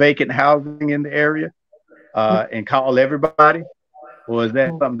all the vacant housing in the area and call everybody, or is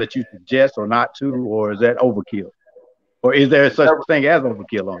that something that you suggest or not to, or is that overkill? Or is there such a thing as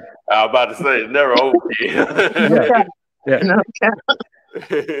overkill on it? I was about to say, it's never overkill. Yeah.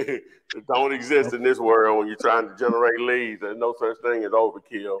 It don't exist in this world when you're trying to generate leads. There's no such thing as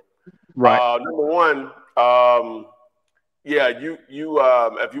overkill. Right. Number one, you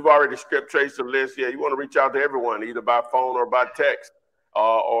if you've already script traced the list, you want to reach out to everyone, either by phone or by text,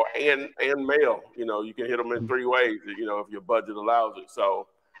 and mail. You know, you can hit them in three ways. You know, if your budget allows it. So,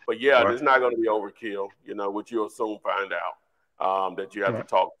 but it's not going to be overkill. You know, which you'll soon find out that you have to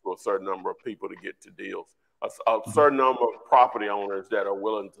talk to a certain number of people to get to deals. A certain number of property owners that are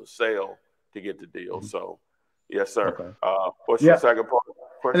willing to sell to get the deal. So, yes, sir. Okay. What's your second part of the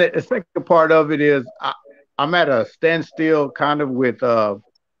question? The second part of it is I'm at a standstill kind of with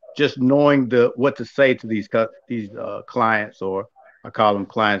just knowing what to say to these clients, or I call them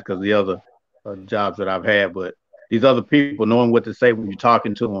clients because the other jobs that I've had, but these other people, knowing what to say when you're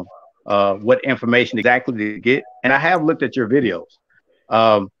talking to them. what information exactly to get. And I have looked at your videos.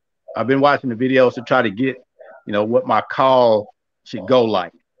 I've been watching the videos to try to get, what my call should go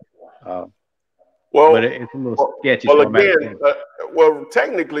like. But it's a little sketchy. Well, so again, well,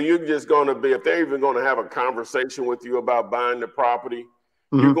 technically, you're just going to be, if they're even going to have a conversation with you about buying the property,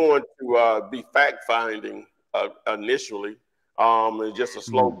 you're going to be fact finding initially. It's just a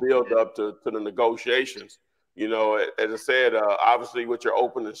slow build up to the negotiations. As I said, obviously with your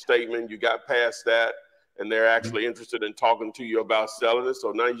opening statement, you got past that, and they're actually interested in talking to you about selling it.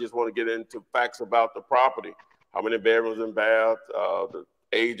 So now you just want to get into facts about the property. How many bedrooms and bath, the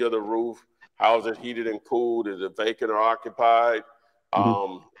age of the roof, how is it heated and cooled, is it vacant or occupied?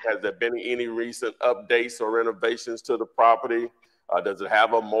 Has there been any recent updates or renovations to the property? Does it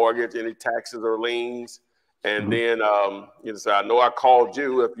have a mortgage, any taxes or liens? And then, so I know I called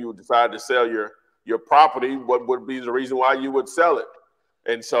you. If you decide to sell your property, what would be the reason why you would sell it?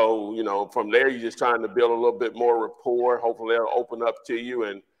 And so, from there, you're just trying to build a little bit more rapport. Hopefully they'll open up to you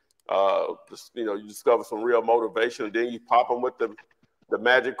and, you discover some real motivation. And then you pop them with the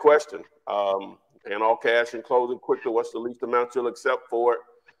magic question. Paying all cash and closing quickly, what's the least amount you'll accept for it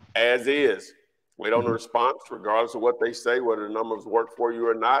as is? Wait on the response, regardless of what they say, whether the numbers work for you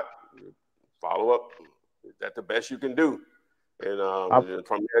or not. Follow up. Is that the best you can do? And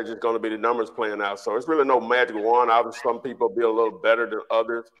from there, it's just going to be the numbers playing out. So it's really no magic wand. Obviously, some people be a little better than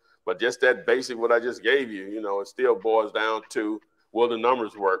others, but just that basic, what I just gave you, it still boils down to, will the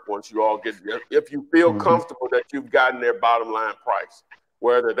numbers work once you all get, if you feel comfortable that you've gotten their bottom line price,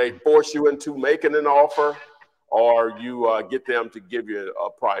 whether they force you into making an offer or you get them to give you a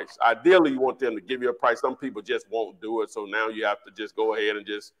price. Ideally, you want them to give you a price. Some people just won't do it. So now you have to just go ahead and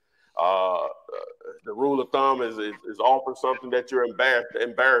just, the rule of thumb is offer something that you're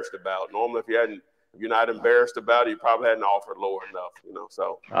embarrassed about. Normally, if you're not embarrassed about it, you probably hadn't offered lower enough,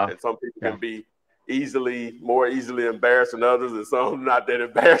 so, and some people can be more easily embarrassed than others, and some not that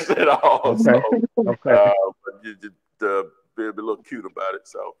embarrassed at all. Okay. So, but you just be a little cute about it.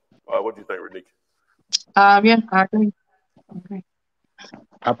 So, what do you think, Renika? Yeah, I agree. Okay.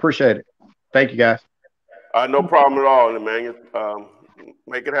 I appreciate it. Thank you, guys. No problem at all, man.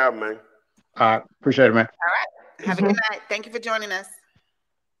 Make it happen, man. I appreciate it, man. All right. Have a good night. Thank you for joining us.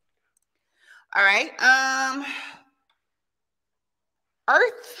 All right.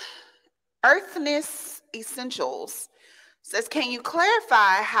 Earthness Essentials says, can you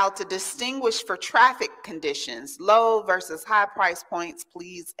clarify how to distinguish for traffic conditions, low versus high price points,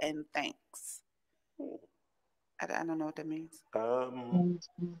 please and thanks? I don't know what that means. I'm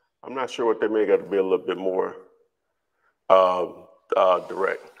not sure what they mean. Got to be a little bit more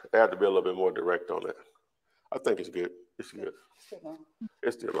direct. They have to be a little bit more direct on it. I think it's good. It's good. It's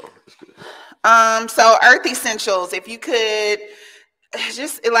still on. It's good. So Earth Essentials, if you could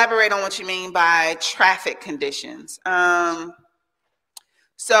just elaborate on what you mean by traffic conditions.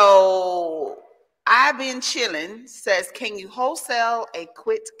 So I've been chilling says, can you wholesale a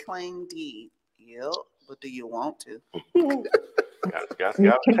quit claim deed? Yep, but do you want to? Got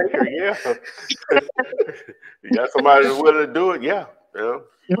to take her, yeah. You got somebody that's willing to do it, yeah.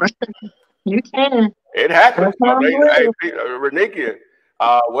 You can. It happens. Renika,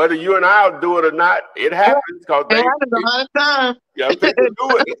 whether you and I will do it or not, it happens. It happens a lot of times. Yeah, people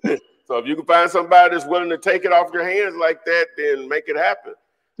do it. So if you can find somebody that's willing to take it off your hands like that, then make it happen.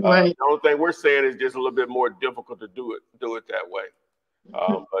 Right. The only thing we're saying is just a little bit more difficult to do it that way.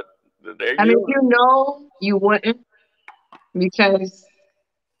 But there you know you wouldn't, because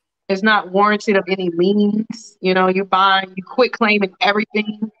it's not warranted of any liens. You quit claiming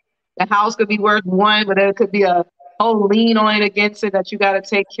everything. The house could be worth one, but there could be a whole lien on it against it that you got to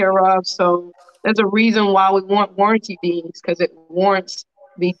take care of. So there's a reason why we want warranty deeds, because it warrants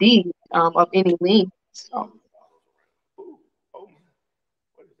the deed of any lien. So.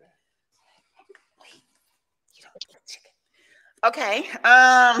 Okay.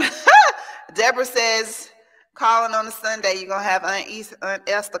 Deborah says, calling on a Sunday, you're gonna have Aunt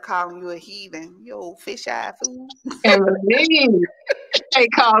Esther calling you a heathen. You old fish-eyed fool. And they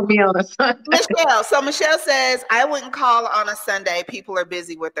called me on a Sunday. Michelle. So Michelle says, I wouldn't call on a Sunday. People are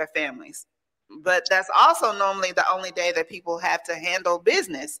busy with their families. But that's also normally the only day that people have to handle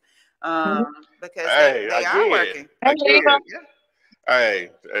business. Because they are working.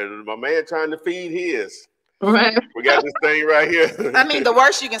 Hey, my man trying to feed his. Right. We got this thing right here. I mean, the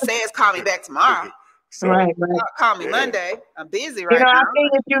worst you can say is call me back tomorrow. So, right. Call me Monday. I'm busy right now. I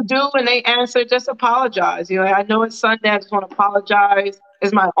think if you do and they answer, just apologize. I know it's Sunday. I just want to apologize.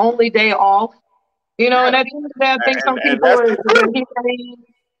 It's my only day off. And at the end of the day, I think some people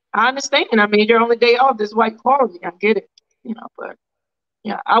I understand. I mean, your only day off. This is why you called me. I get it. But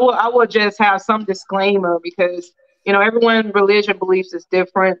Yeah, I will just have some disclaimer because everyone's religion beliefs is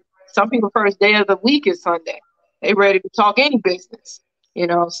different. Some people first day of the week is Sunday. They ready to talk any business,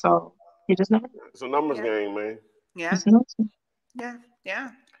 so you just never. It's a numbers Yeah. game, man. Yeah. It's nuts. Yeah.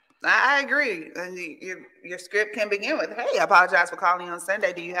 Yeah. I agree. And your script can begin with, "Hey, I apologize for calling on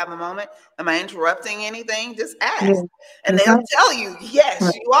Sunday. Do you have a moment? Am I interrupting anything? Just ask." Yeah. And they'll tell you,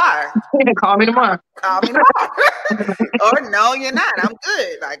 "Yes, you are. Call me tomorrow. Call me tomorrow." Or, "No, you're not. I'm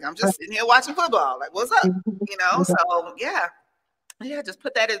good. Like, I'm just sitting here watching football. Like, what's up?" So yeah, just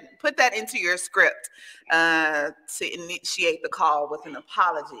put that into your script to initiate the call with an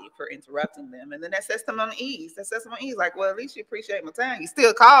apology for interrupting them, and then that sets them on ease. Like, well, at least you appreciate my time. You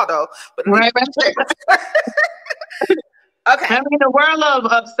still call though, but at least okay. I mean, in the world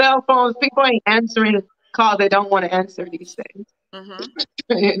of cell phones, people ain't answering calls they don't want to answer these days.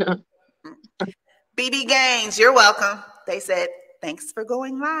 BB Gaines, you're welcome. They said, "Thanks for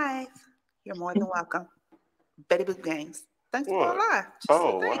going live." You're more than welcome. Betty Boop Gaines. Thanks for going live.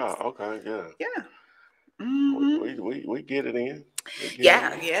 Oh, wow. Okay, yeah. Yeah. We get it in.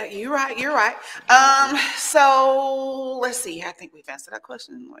 Yeah, you're right. So let's see. I think we've answered that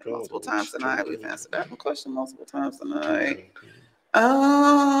question multiple times tonight.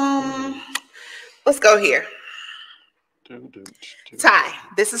 Let's go here. Ty,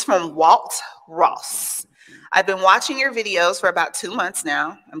 this is from Walt Ross. "I've been watching your videos for about 2 months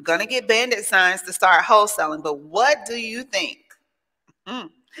now. I'm going to get bandit signs to start wholesaling, but what do you think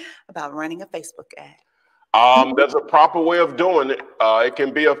about running a Facebook ad?" There's a proper way of doing it. It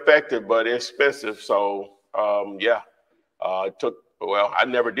can be effective, but expensive. So, I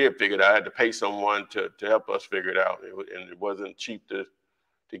never did figure it out. I had to pay someone to help us figure it out. And it wasn't cheap to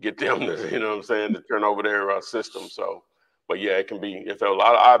get them to turn over their system. So, but yeah, it can be, if there are a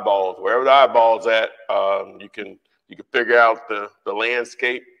lot of eyeballs, wherever the eyeballs at, you can figure out the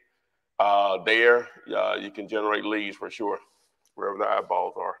landscape there. You can generate leads for sure, wherever the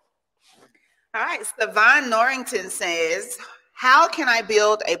eyeballs are. All right. Savon Norrington says, "How can I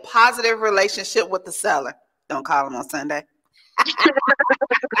build a positive relationship with the seller?" Don't call him on Sunday.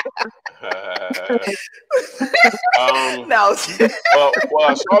 No. Well,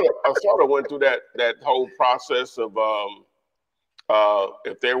 I sort of went through that whole process of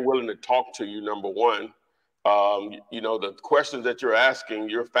if they're willing to talk to you, number one, the questions that you're asking,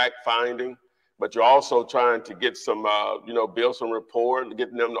 you're fact finding, but you're also trying to get some, build some rapport and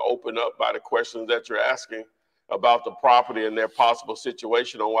getting them to open up by the questions that you're asking about the property and their possible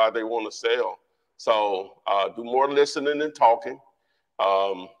situation on why they want to sell. So do more listening than talking.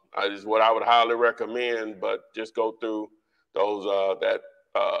 Is what I would highly recommend, but just go through those,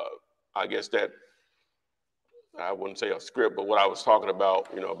 I wouldn't say a script, but what I was talking about,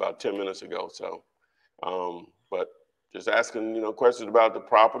 about 10 minutes ago. So, but just asking, questions about the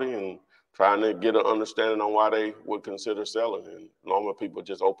property and trying to get an understanding on why they would consider selling. And normal people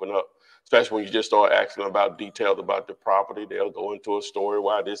just open up, especially when you just start asking about details about the property. They'll go into a story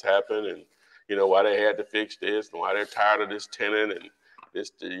why this happened and, why they had to fix this and why they're tired of this tenant and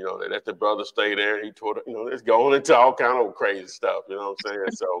this, they let the brother stay there. And he told her, it's going into all kind of crazy stuff. You know what I'm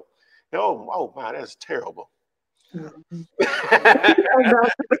saying? So, oh my, that's terrible. So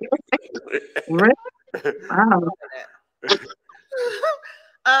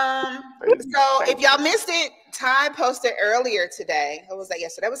if y'all missed it, Ty posted earlier today. What was that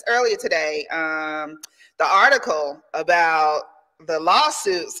yesterday? That was earlier today. The article about the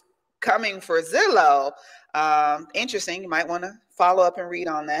lawsuits coming for Zillow. Interesting. You might want to follow up and read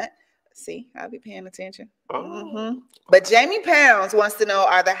on that. See, I'll be paying attention. But Jamie Pounds wants to know,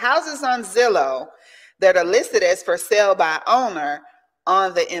 are the houses on Zillow that are listed as for sale by owner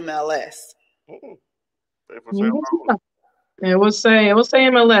on the MLS? It will say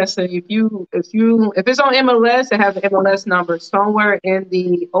MLS. And if it's on MLS, it has an MLS number somewhere in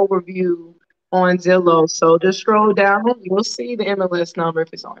the overview on Zillow. So just scroll down, you'll see the MLS number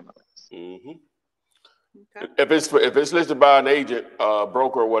if it's on MLS. Okay. If it's listed by an agent,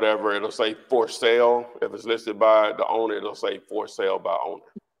 broker, or whatever, it'll say for sale. If it's listed by the owner, it'll say for sale by owner.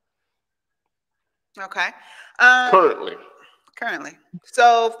 Okay. Currently.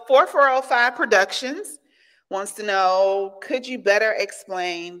 So 4405 Productions wants to know, could you better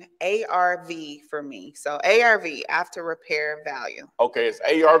explain ARV for me? So ARV, after repair value. Okay, it's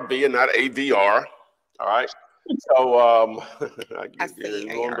ARV and not AVR. All right. So I see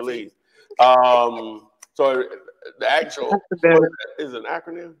you won't believe. So the actual is an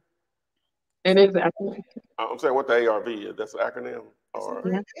acronym. It is an acronym. I'm saying what the ARV is. That's an acronym.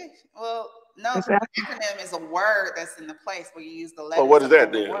 Well, No, Exactly. acronym is a word that's in the place where you use the letters. Well, what is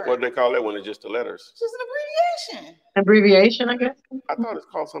that the then? word. What do they call that when it's just the letters? It's just an abbreviation. Abbreviation, I guess. I thought it's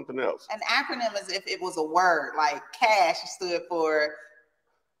called something else. An acronym is if it was a word, like cash stood for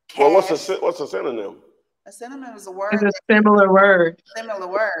cash. Well, what's a synonym? A synonym is a word. It's a similar word. Similar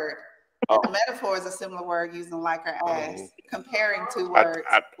word. Oh. And the metaphor is a similar word using like or as, comparing two words.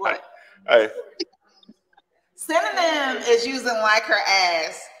 What? Hey. Synonym is using like or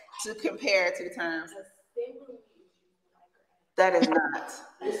as to compare two terms. That is not.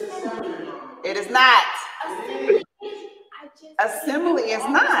 It is not. A simile is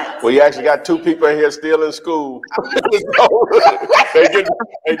not. Well, you actually got two people in here still in school. they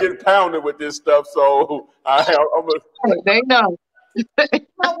get pounded with this stuff. So They know.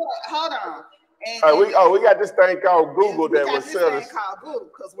 Hold on. We got this thing called Google that was set us. Called Google,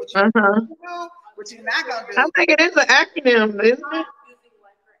 because what you do, what you're not gonna do. I think it is an acronym, isn't it?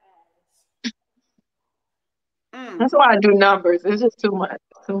 That's why I do numbers. It's just too much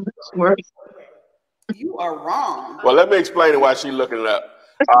work. You are wrong. Well, let me explain why she's looking it up.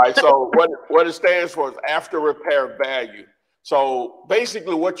 All right, so what it stands for is after repair value. So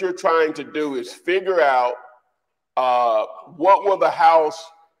basically what you're trying to do is figure out what will the house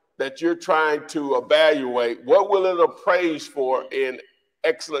that you're trying to evaluate, what will it appraise for in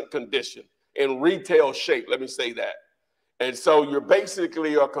excellent condition, in retail shape, let me say that. And so you're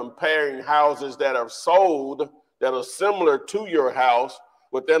basically comparing houses that are sold that are similar to your house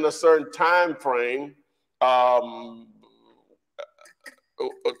within a certain time frame,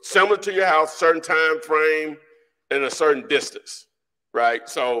 similar to your house, certain time frame, in a certain distance, right?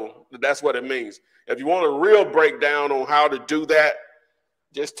 So that's what it means. If you want a real breakdown on how to do that,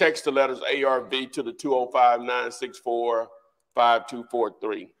 just text the letters ARV to the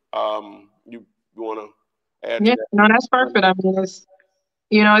 205-964-5243. You want to add to that? No, that's perfect. I mean, it's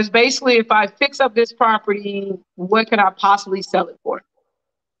basically if I fix up this property, what could I possibly sell it for?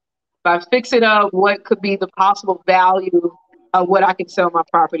 If I fix it up, what could be the possible value of what I can sell my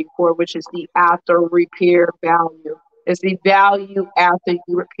property for, which is the after repair value. It's the value after you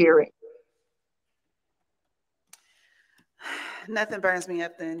repair it. Nothing burns me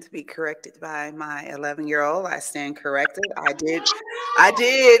up than to be corrected by my 11-year-old. I stand corrected. I did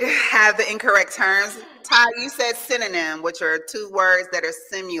have the incorrect terms. Ty, you said synonym, which are two words that are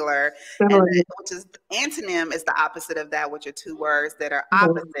similar, which is antonym is the opposite of that, which are two words that are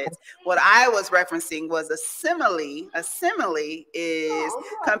opposites. What I was referencing was a simile. A simile is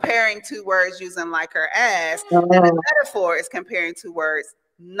comparing two words using like or as, and a metaphor is comparing two words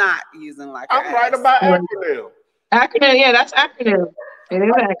not using like or as. I'm right about acronym. Acronym, yeah, that's acronym. It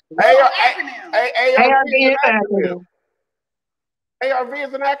is acronym. ARV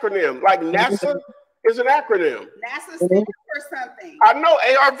is an acronym. Like NASA is an acronym. NASA stands for something. I know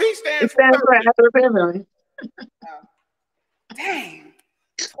ARV stands for something. Dang.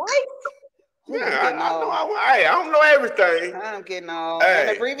 Twice? Yeah, I don't know everything. I'm getting old.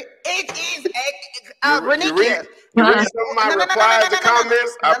 Hey. It is Renika. You read some of my replies to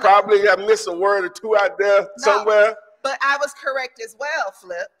comments. I probably have missed a word or two out there somewhere. But I was correct as well,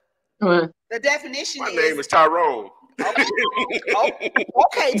 Flip. The definition My name is Tyrone. Okay,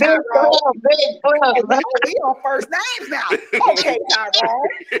 Tyrone. We on first names now. Okay, Tyrone.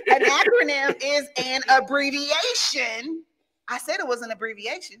 An acronym is an abbreviation. I said it was an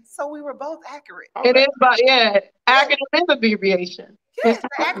abbreviation, so we were both accurate. It is, but acronym is abbreviation. Yes, the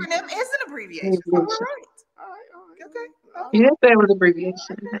acronym is an abbreviation. So we're right. All right. Okay. You didn't say it was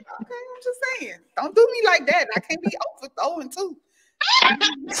abbreviation. Okay, I'm just saying. Don't do me like that. I can't be 0 and 2.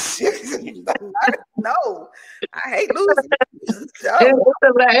 No, I hate losing. No.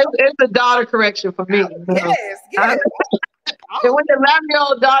 It's a daughter correction for me. Yes. And when the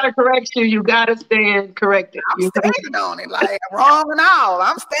 11-year-old daughter corrects you, you gotta stand corrected. I'm standing on it, like wrong and all.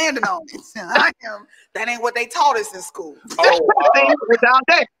 I'm standing on it. I am. That ain't what they taught us in school. It's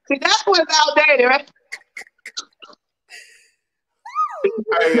outdated. See, that's what's outdated, right?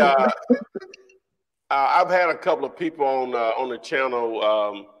 Hey, I've had a couple of people on the channel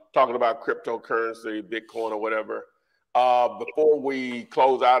talking about cryptocurrency, Bitcoin, or whatever. Before we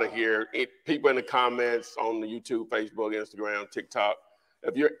close out of here, people in the comments on the YouTube, Facebook, Instagram, TikTok,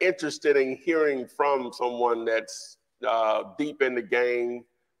 if you're interested in hearing from someone that's deep in the game,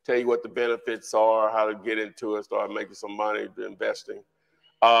 tell you what the benefits are, how to get into it, start making some money, investing,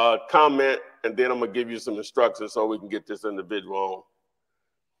 comment, and then I'm going to give you some instructions so we can get this individual on.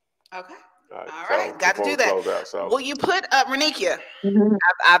 Okay. All right. Got to do that. Will you put up, Renika?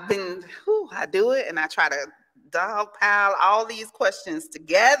 I do it, and I try to dogpile all these questions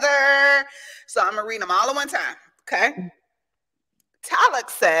together. So I'm going to read them all at one time. Okay. Talek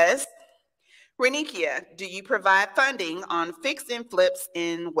says, Renikia, do you provide funding on fix and flips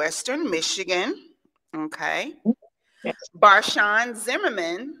in Western Michigan? Okay. Yes. Barshawn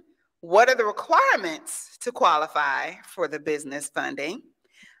Zimmerman, what are the requirements to qualify for the business funding?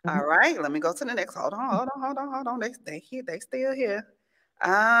 All right, let me go to the next. Hold on. They here, they still here.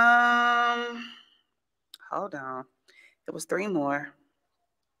 Hold on. It was 3 more.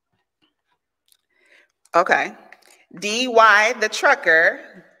 Okay. DY the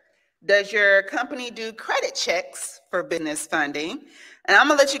trucker, does your company do credit checks for business funding? And I'm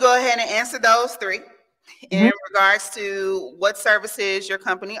gonna let you go ahead and answer those 3 in regards to what services your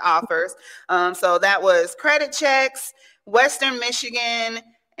company offers. So that was credit checks, Western Michigan,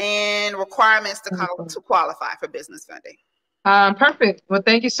 and requirements to qualify for business funding. Perfect. Well,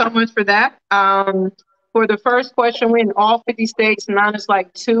 thank you so much for that. For the first question, we're in all 50 states. None is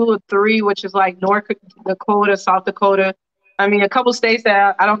like 2 or 3, which is like North Dakota, South Dakota. I mean, a couple states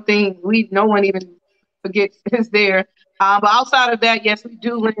that I don't think no one even forgets is there. But outside of that, yes, we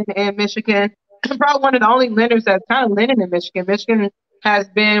do lend in Michigan. Probably one of the only lenders that's kind of lending in Michigan. Michigan has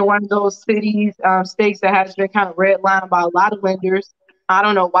been one of those states that has been kind of redlined by a lot of lenders. I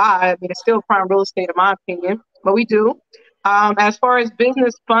don't know why. I mean, it's still prime real estate in my opinion, but we do. As far as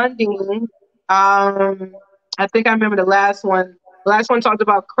business funding, I think I remember the last one. The last one talked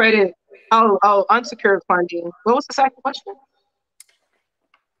about credit. Oh, unsecured funding. What was the second question?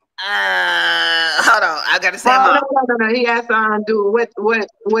 Hold on. I gotta say no. He asked,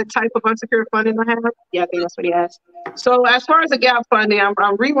 what type of unsecured funding I have? Yeah, I think that's what he asked. So as far as the gap funding, I'm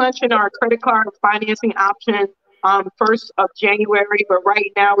relaunching our credit card financing option 1st of January. But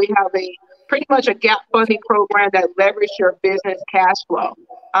right now we have pretty much a gap funding program that leverages your business cash flow.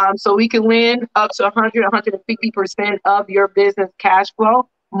 So we can lend up to 150% of your business cash flow,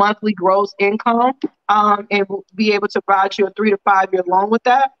 monthly gross income, and we'll be able to provide you a 3 to 5 year loan with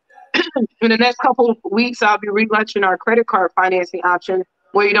that. In the next couple of weeks, I'll be relaunching our credit card financing option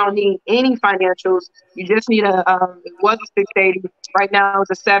where you don't need any financials. You just need it was a 680. Right now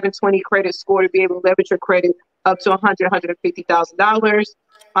it's a 720 credit score to be able to leverage your credit up to $150,000.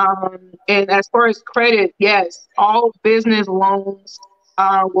 And as far as credit, yes, all business loans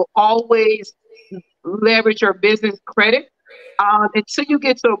will always leverage your business credit until you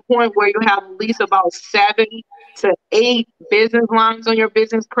get to a point where you have at least about 7 to 8 business lines on your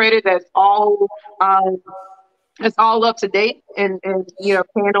business credit. That's all up to date and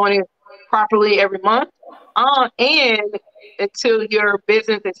paying on it properly every month. And until your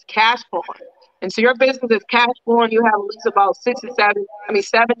business is cash flowing. And so your business is cash flowing, you have at least about 7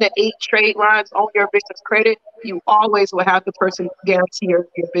 to 8 trade lines on your business credit. You always will have the person guarantee your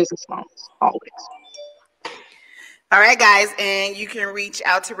business loans, always. All right, guys, and you can reach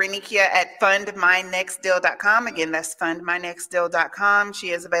out to Renikia at fundmynextdeal.com. Again, that's fundmynextdeal.com. She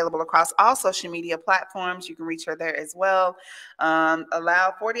is available across all social media platforms. You can reach her there as well.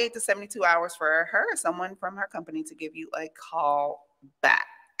 Allow 48 to 72 hours for her or someone from her company to give you a call back.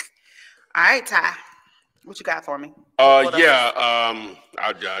 All right, Ty, what you got for me? I'll just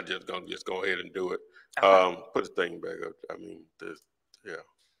go ahead and do it. Okay. Put the thing back up. I mean,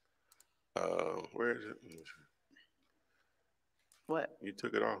 where is it? What? You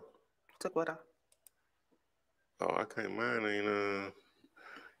took it off. Took what off? Oh, I can't. Mine ain't.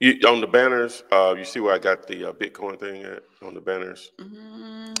 You on the banners? You see where I got the Bitcoin thing at on the banners?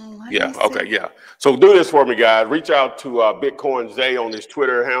 Yeah. Okay. Yeah. So do this for me, guys. Reach out to Bitcoin Zay on his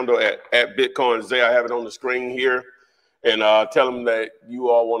Twitter handle at Bitcoin Zay. I have it on the screen here, and tell him that you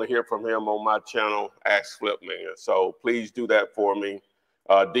all want to hear from him on my channel, Ask Flipman. So please do that for me.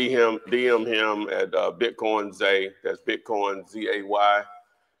 DM him at Bitcoin Zay. That's Bitcoin Zay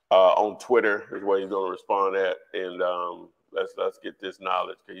on Twitter is where he's going to respond at, and let's get this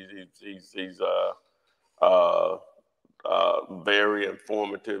knowledge because he's very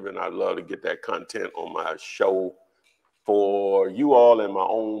informative, and I love to get that content on my show for you all and my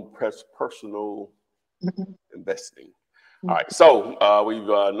own personal investing. All right, so we've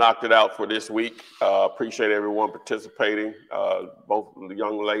knocked it out for this week. Appreciate everyone participating, both the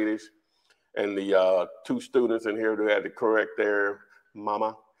young ladies and the 2 students in here who had to correct their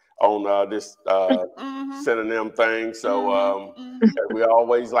mama on this synonym thing. So we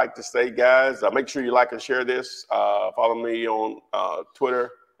always like to say, guys, make sure you like and share this. Follow me on Twitter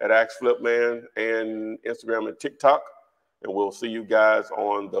at AskFlipman and Instagram and TikTok. And we'll see you guys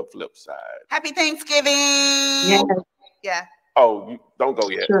on the flip side. Happy Thanksgiving. Yeah. Yeah. Oh, you don't go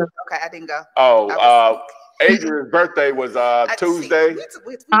yet. Sure. Okay, I didn't go. Oh, Adrian's birthday was Tuesday.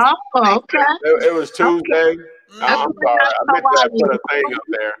 Oh, okay. It was Tuesday. I'm sorry. I meant to put a thing up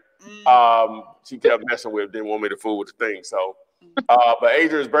there. She kept messing with it, didn't want me to fool with the thing. So But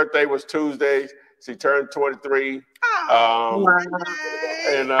Adrian's birthday was Tuesday. She turned 23. Oh,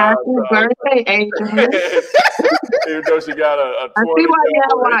 and Happy birthday, Adrian. even though she got a 20. I see why you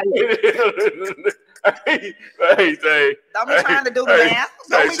have hey, don't be trying to do the math.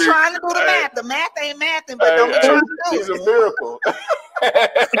 Don't be trying to do the math. The math ain't mathing, but don't be trying to do it. She's a miracle.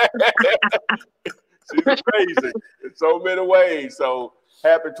 She's crazy in so many ways. So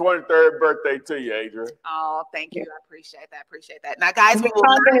happy 23rd birthday to you, Adrian. Oh, thank you. I appreciate that. Now, guys, we will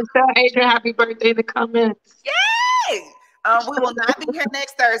tell Adrian happy birthday in the comments. Yay! We will not be here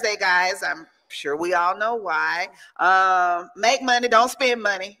next Thursday, guys. I'm sure we all know why. Make money, don't spend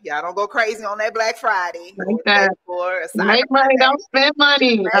money. Y'all don't go crazy on that Black Friday. Like that. Make money, don't spend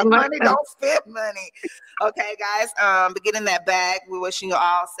money. Make money, don't spend money. Okay, guys. Beginning that bag. We're wishing you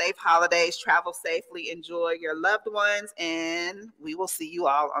all safe holidays. Travel safely. Enjoy your loved ones, and we will see you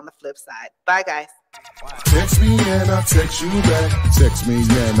all on the flip side. Bye, guys. Text me and I'll text you back. Text me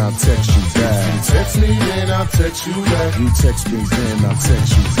and I'll text you back. Text me and I'll text you back. You text me then I'll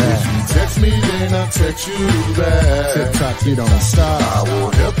text you back. Text me then I'll text you back. TikTok, you don't stop. I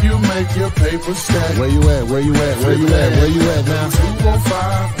will help you make your paper stack. Where you at? Where you at? Where you at? Where you at now?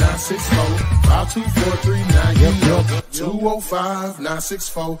 205-964-5243. Now you know.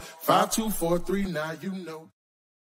 205-964-5243. Now you know.